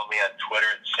 So follow me on Twitter.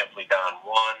 It's simply Don1.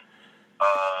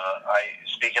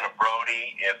 Speaking of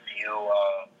Brody,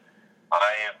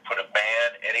 I have put a ban.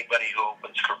 Anybody who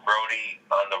opens for Brody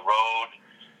on the road,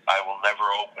 I will never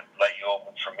let you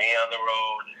open for me on the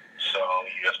road. So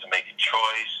you have to make a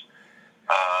choice.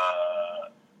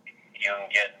 You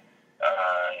can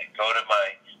go to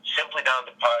my Simply Don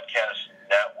the Podcast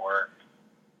Network.com.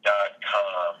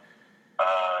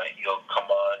 You'll come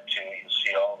on you'll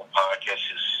see all the podcasts.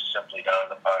 It's Simply Don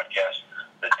the Podcast,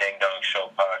 the Ding Dong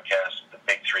Show podcast, the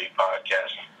Big Three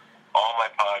podcast. All my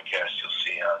podcasts you'll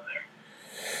see on there.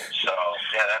 So,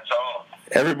 yeah, that's all.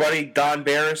 Everybody, Don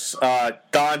Barris.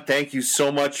 Don, thank you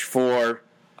so much for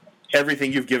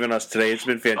everything you've given us today. It's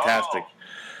been fantastic. Oh.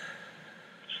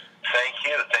 Thank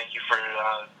you. Thank you for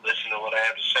listening to what I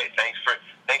have to say. Thanks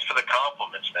for the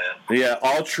compliments, man. Yeah,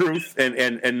 all truth and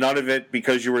none of it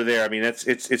because you were there. I mean,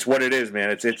 it's what it is,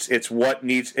 man. It's what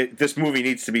needs. This movie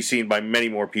needs to be seen by many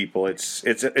more people. It's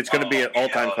going to be an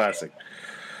all-time classic.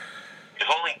 If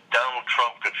only Donald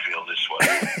Trump could feel this way.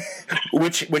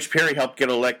 which Perry helped get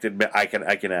elected. I can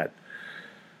add.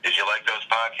 Did you like those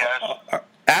podcasts?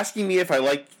 Asking me if I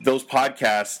like those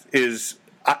podcasts is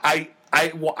I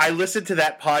listened to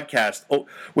that podcast.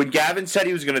 When Gavin said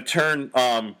he was going to turn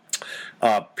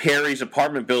Perry's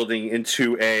apartment building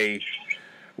into a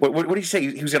what did he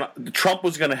say? Trump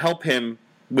was going to help him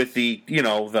with the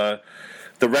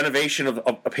renovation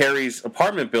of Perry's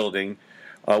apartment building,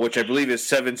 which I believe is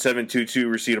 7722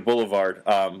 Reseda Boulevard.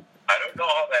 I don't know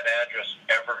how that address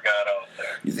ever got out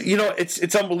there. You know,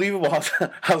 it's unbelievable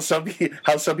how some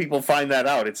people find that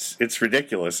out. It's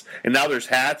ridiculous. And now there's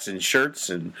hats and shirts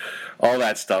and all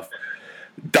that stuff.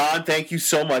 Don, thank you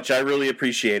so much. I really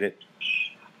appreciate it.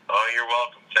 Oh, you're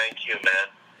welcome. Thank you, man.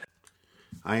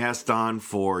 I asked Don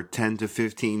for 10 to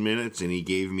 15 minutes, and he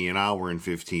gave me an hour and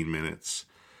 15 minutes.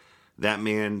 That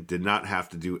man did not have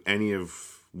to do any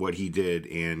of what he did,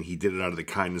 and he did it out of the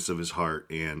kindness of his heart.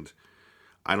 And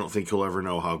I don't think he'll ever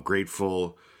know how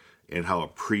grateful and how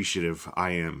appreciative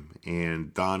I am.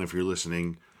 And Don, if you're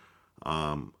listening,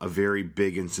 a very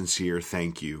big and sincere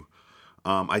thank you.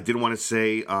 I did want to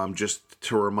say, just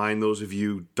to remind those of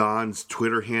you, Don's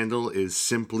Twitter handle is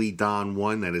Simply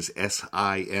Don1. That is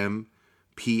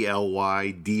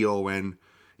SIMPLYDON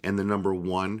and the number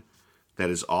 1. That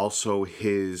is also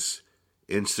his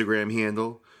Instagram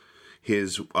handle.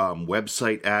 His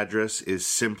website address is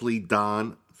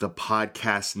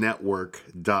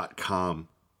simplydonthepodcastnetwork.com.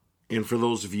 And for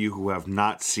those of you who have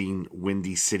not seen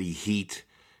Windy City Heat,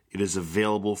 it is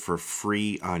available for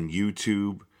free on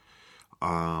YouTube.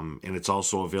 And it's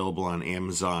also available on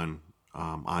Amazon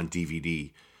on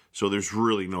DVD. So there's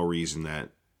really no reason that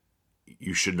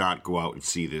you should not go out and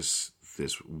see this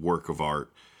work of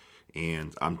art.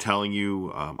 And I'm telling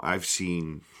you, I've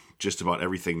seen just about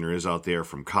everything there is out there,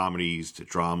 from comedies to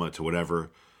drama to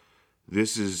whatever.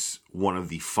 This is one of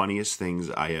the funniest things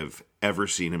I have ever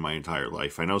seen in my entire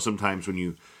life. I know sometimes when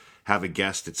you have a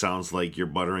guest, it sounds like you're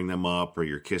buttering them up or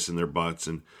you're kissing their butts.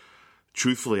 And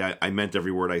truthfully, I meant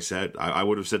every word I said. I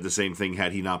would have said the same thing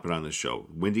had he not been on this show.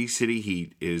 Windy City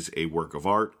Heat is a work of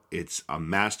art. It's a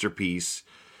masterpiece.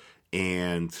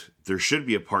 And there should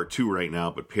be a part 2 right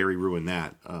now, but Perry ruined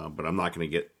that. But I'm not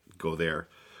going to go there.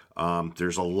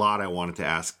 There's a lot I wanted to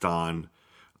ask Don.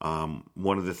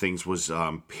 One of the things was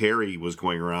Perry was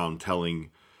going around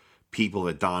telling people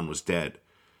that Don was dead,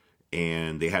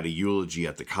 and they had a eulogy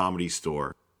at the Comedy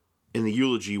Store. And the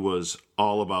eulogy was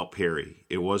all about Perry.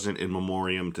 It wasn't in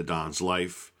memoriam to Don's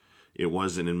life. It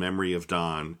wasn't in memory of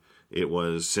Don. It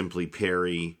was simply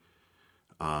Perry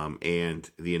and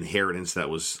the inheritance that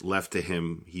was left to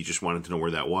him. He just wanted to know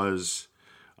where that was.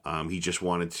 He just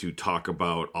wanted to talk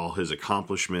about all his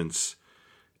accomplishments.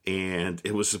 And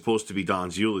it was supposed to be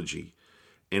Don's eulogy.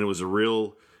 And it was a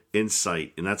real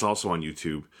insight. And that's also on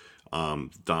YouTube,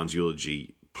 Don's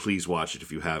eulogy. Please watch it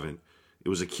if you haven't. It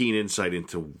was a keen insight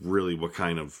into really what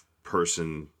kind of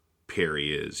person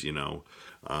Perry is, you know.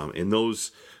 And those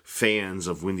fans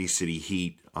of Windy City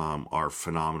Heat are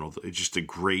phenomenal. It's just a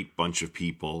great bunch of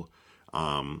people.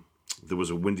 There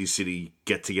was a Windy City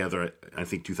get-together, I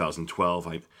think 2012.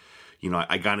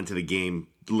 I got into the game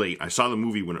late. I saw the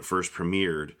movie when it first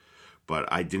premiered, but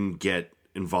I didn't get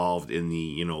involved in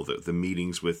the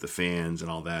meetings with the fans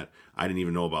and all that. I didn't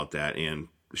even know about that, and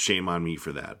shame on me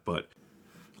for that. But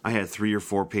I had 3 or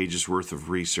 4 pages worth of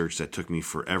research that took me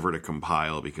forever to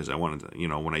compile because I wanted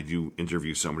to, when I do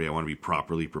interview somebody, I want to be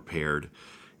properly prepared.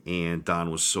 And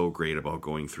Don was so great about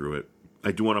going through it.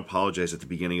 I do want to apologize at the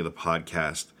beginning of the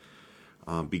podcast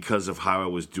because of how I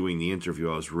was doing the interview.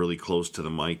 I was really close to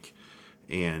the mic,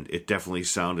 and it definitely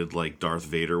sounded like Darth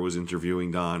Vader was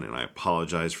interviewing Don, and I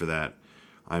apologize for that.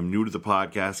 I'm new to the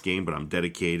podcast game, but I'm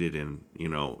dedicated, and,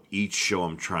 each show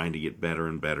I'm trying to get better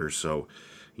and better. So,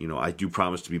 I do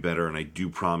promise to be better, and I do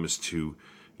promise to,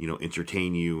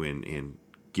 entertain you and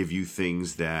give you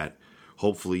things that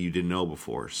hopefully you didn't know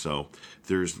before. So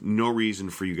there's no reason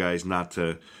for you guys not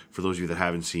to, for those of you that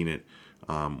haven't seen it,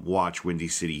 watch Windy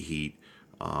City Heat.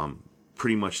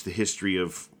 Pretty much the history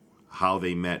of how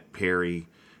they met Perry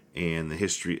and the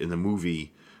history in the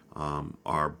movie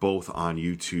are both on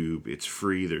YouTube. It's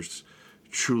free. There's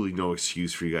truly no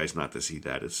excuse for you guys not to see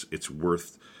that. It's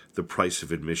worth the price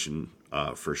of admission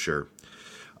for sure.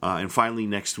 And finally,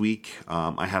 next week,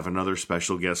 I have another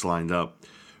special guest lined up.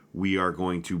 We are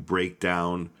going to break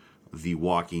down the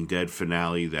Walking Dead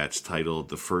finale that's titled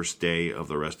The First Day of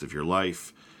the Rest of Your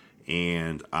Life.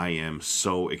 And I am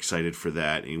so excited for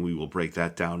that, and we will break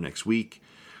that down next week.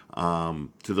 To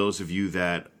those of you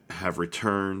that have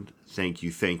returned, thank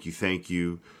you, thank you, thank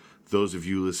you. Those of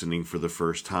you listening for the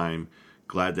first time,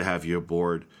 glad to have you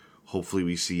aboard. Hopefully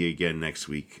we see you again next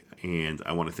week. And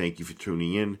I want to thank you for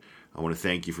tuning in. I want to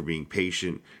thank you for being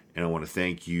patient. And I want to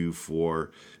thank you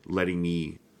for letting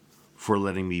me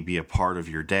be a part of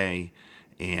your day.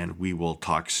 And we will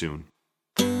talk soon.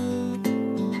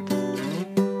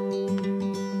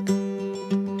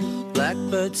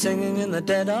 Blackbird singing in the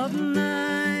dead of night.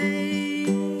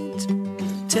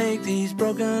 Take these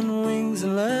broken wings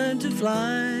and learn to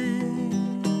fly.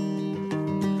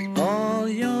 All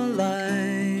your life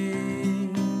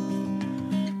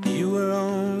you were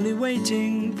only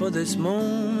waiting for this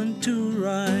moment to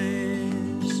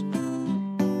rise.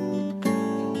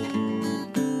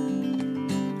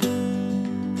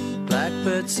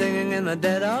 Blackbird singing in the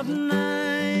dead of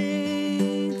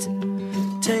night.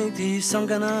 Take these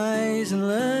sunken eyes and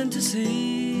learn to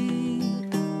see.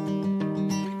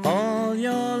 All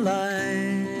your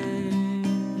life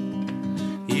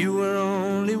you were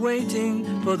only waiting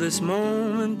for this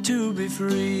moment to be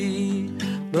free.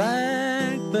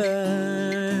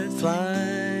 Blackbird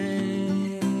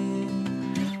fly,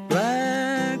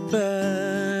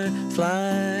 blackbird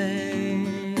fly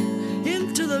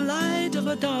into the light of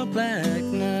a dark black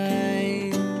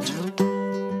night.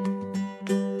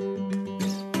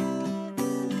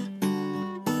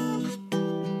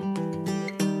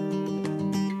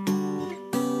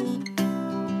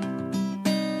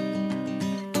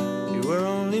 You were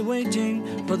only waiting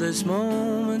for this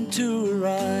moment to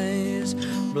arise.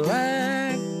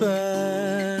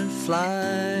 Blackbird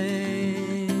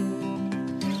fly,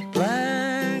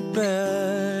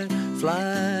 blackbird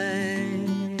fly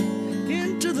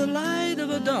into the light of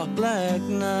a dark black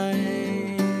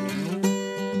night.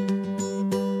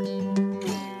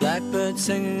 Blackbird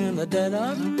singing in the dead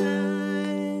of night.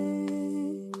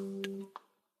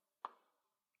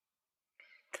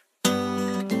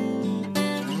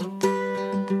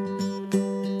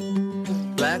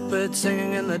 Blackbird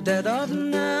singing in the dead of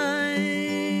night.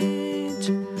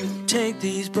 Take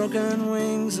these broken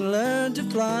wings and learn to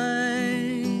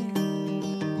fly.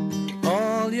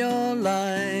 All your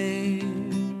life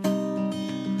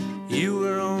you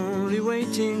were only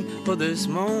waiting for this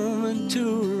moment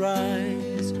to rise.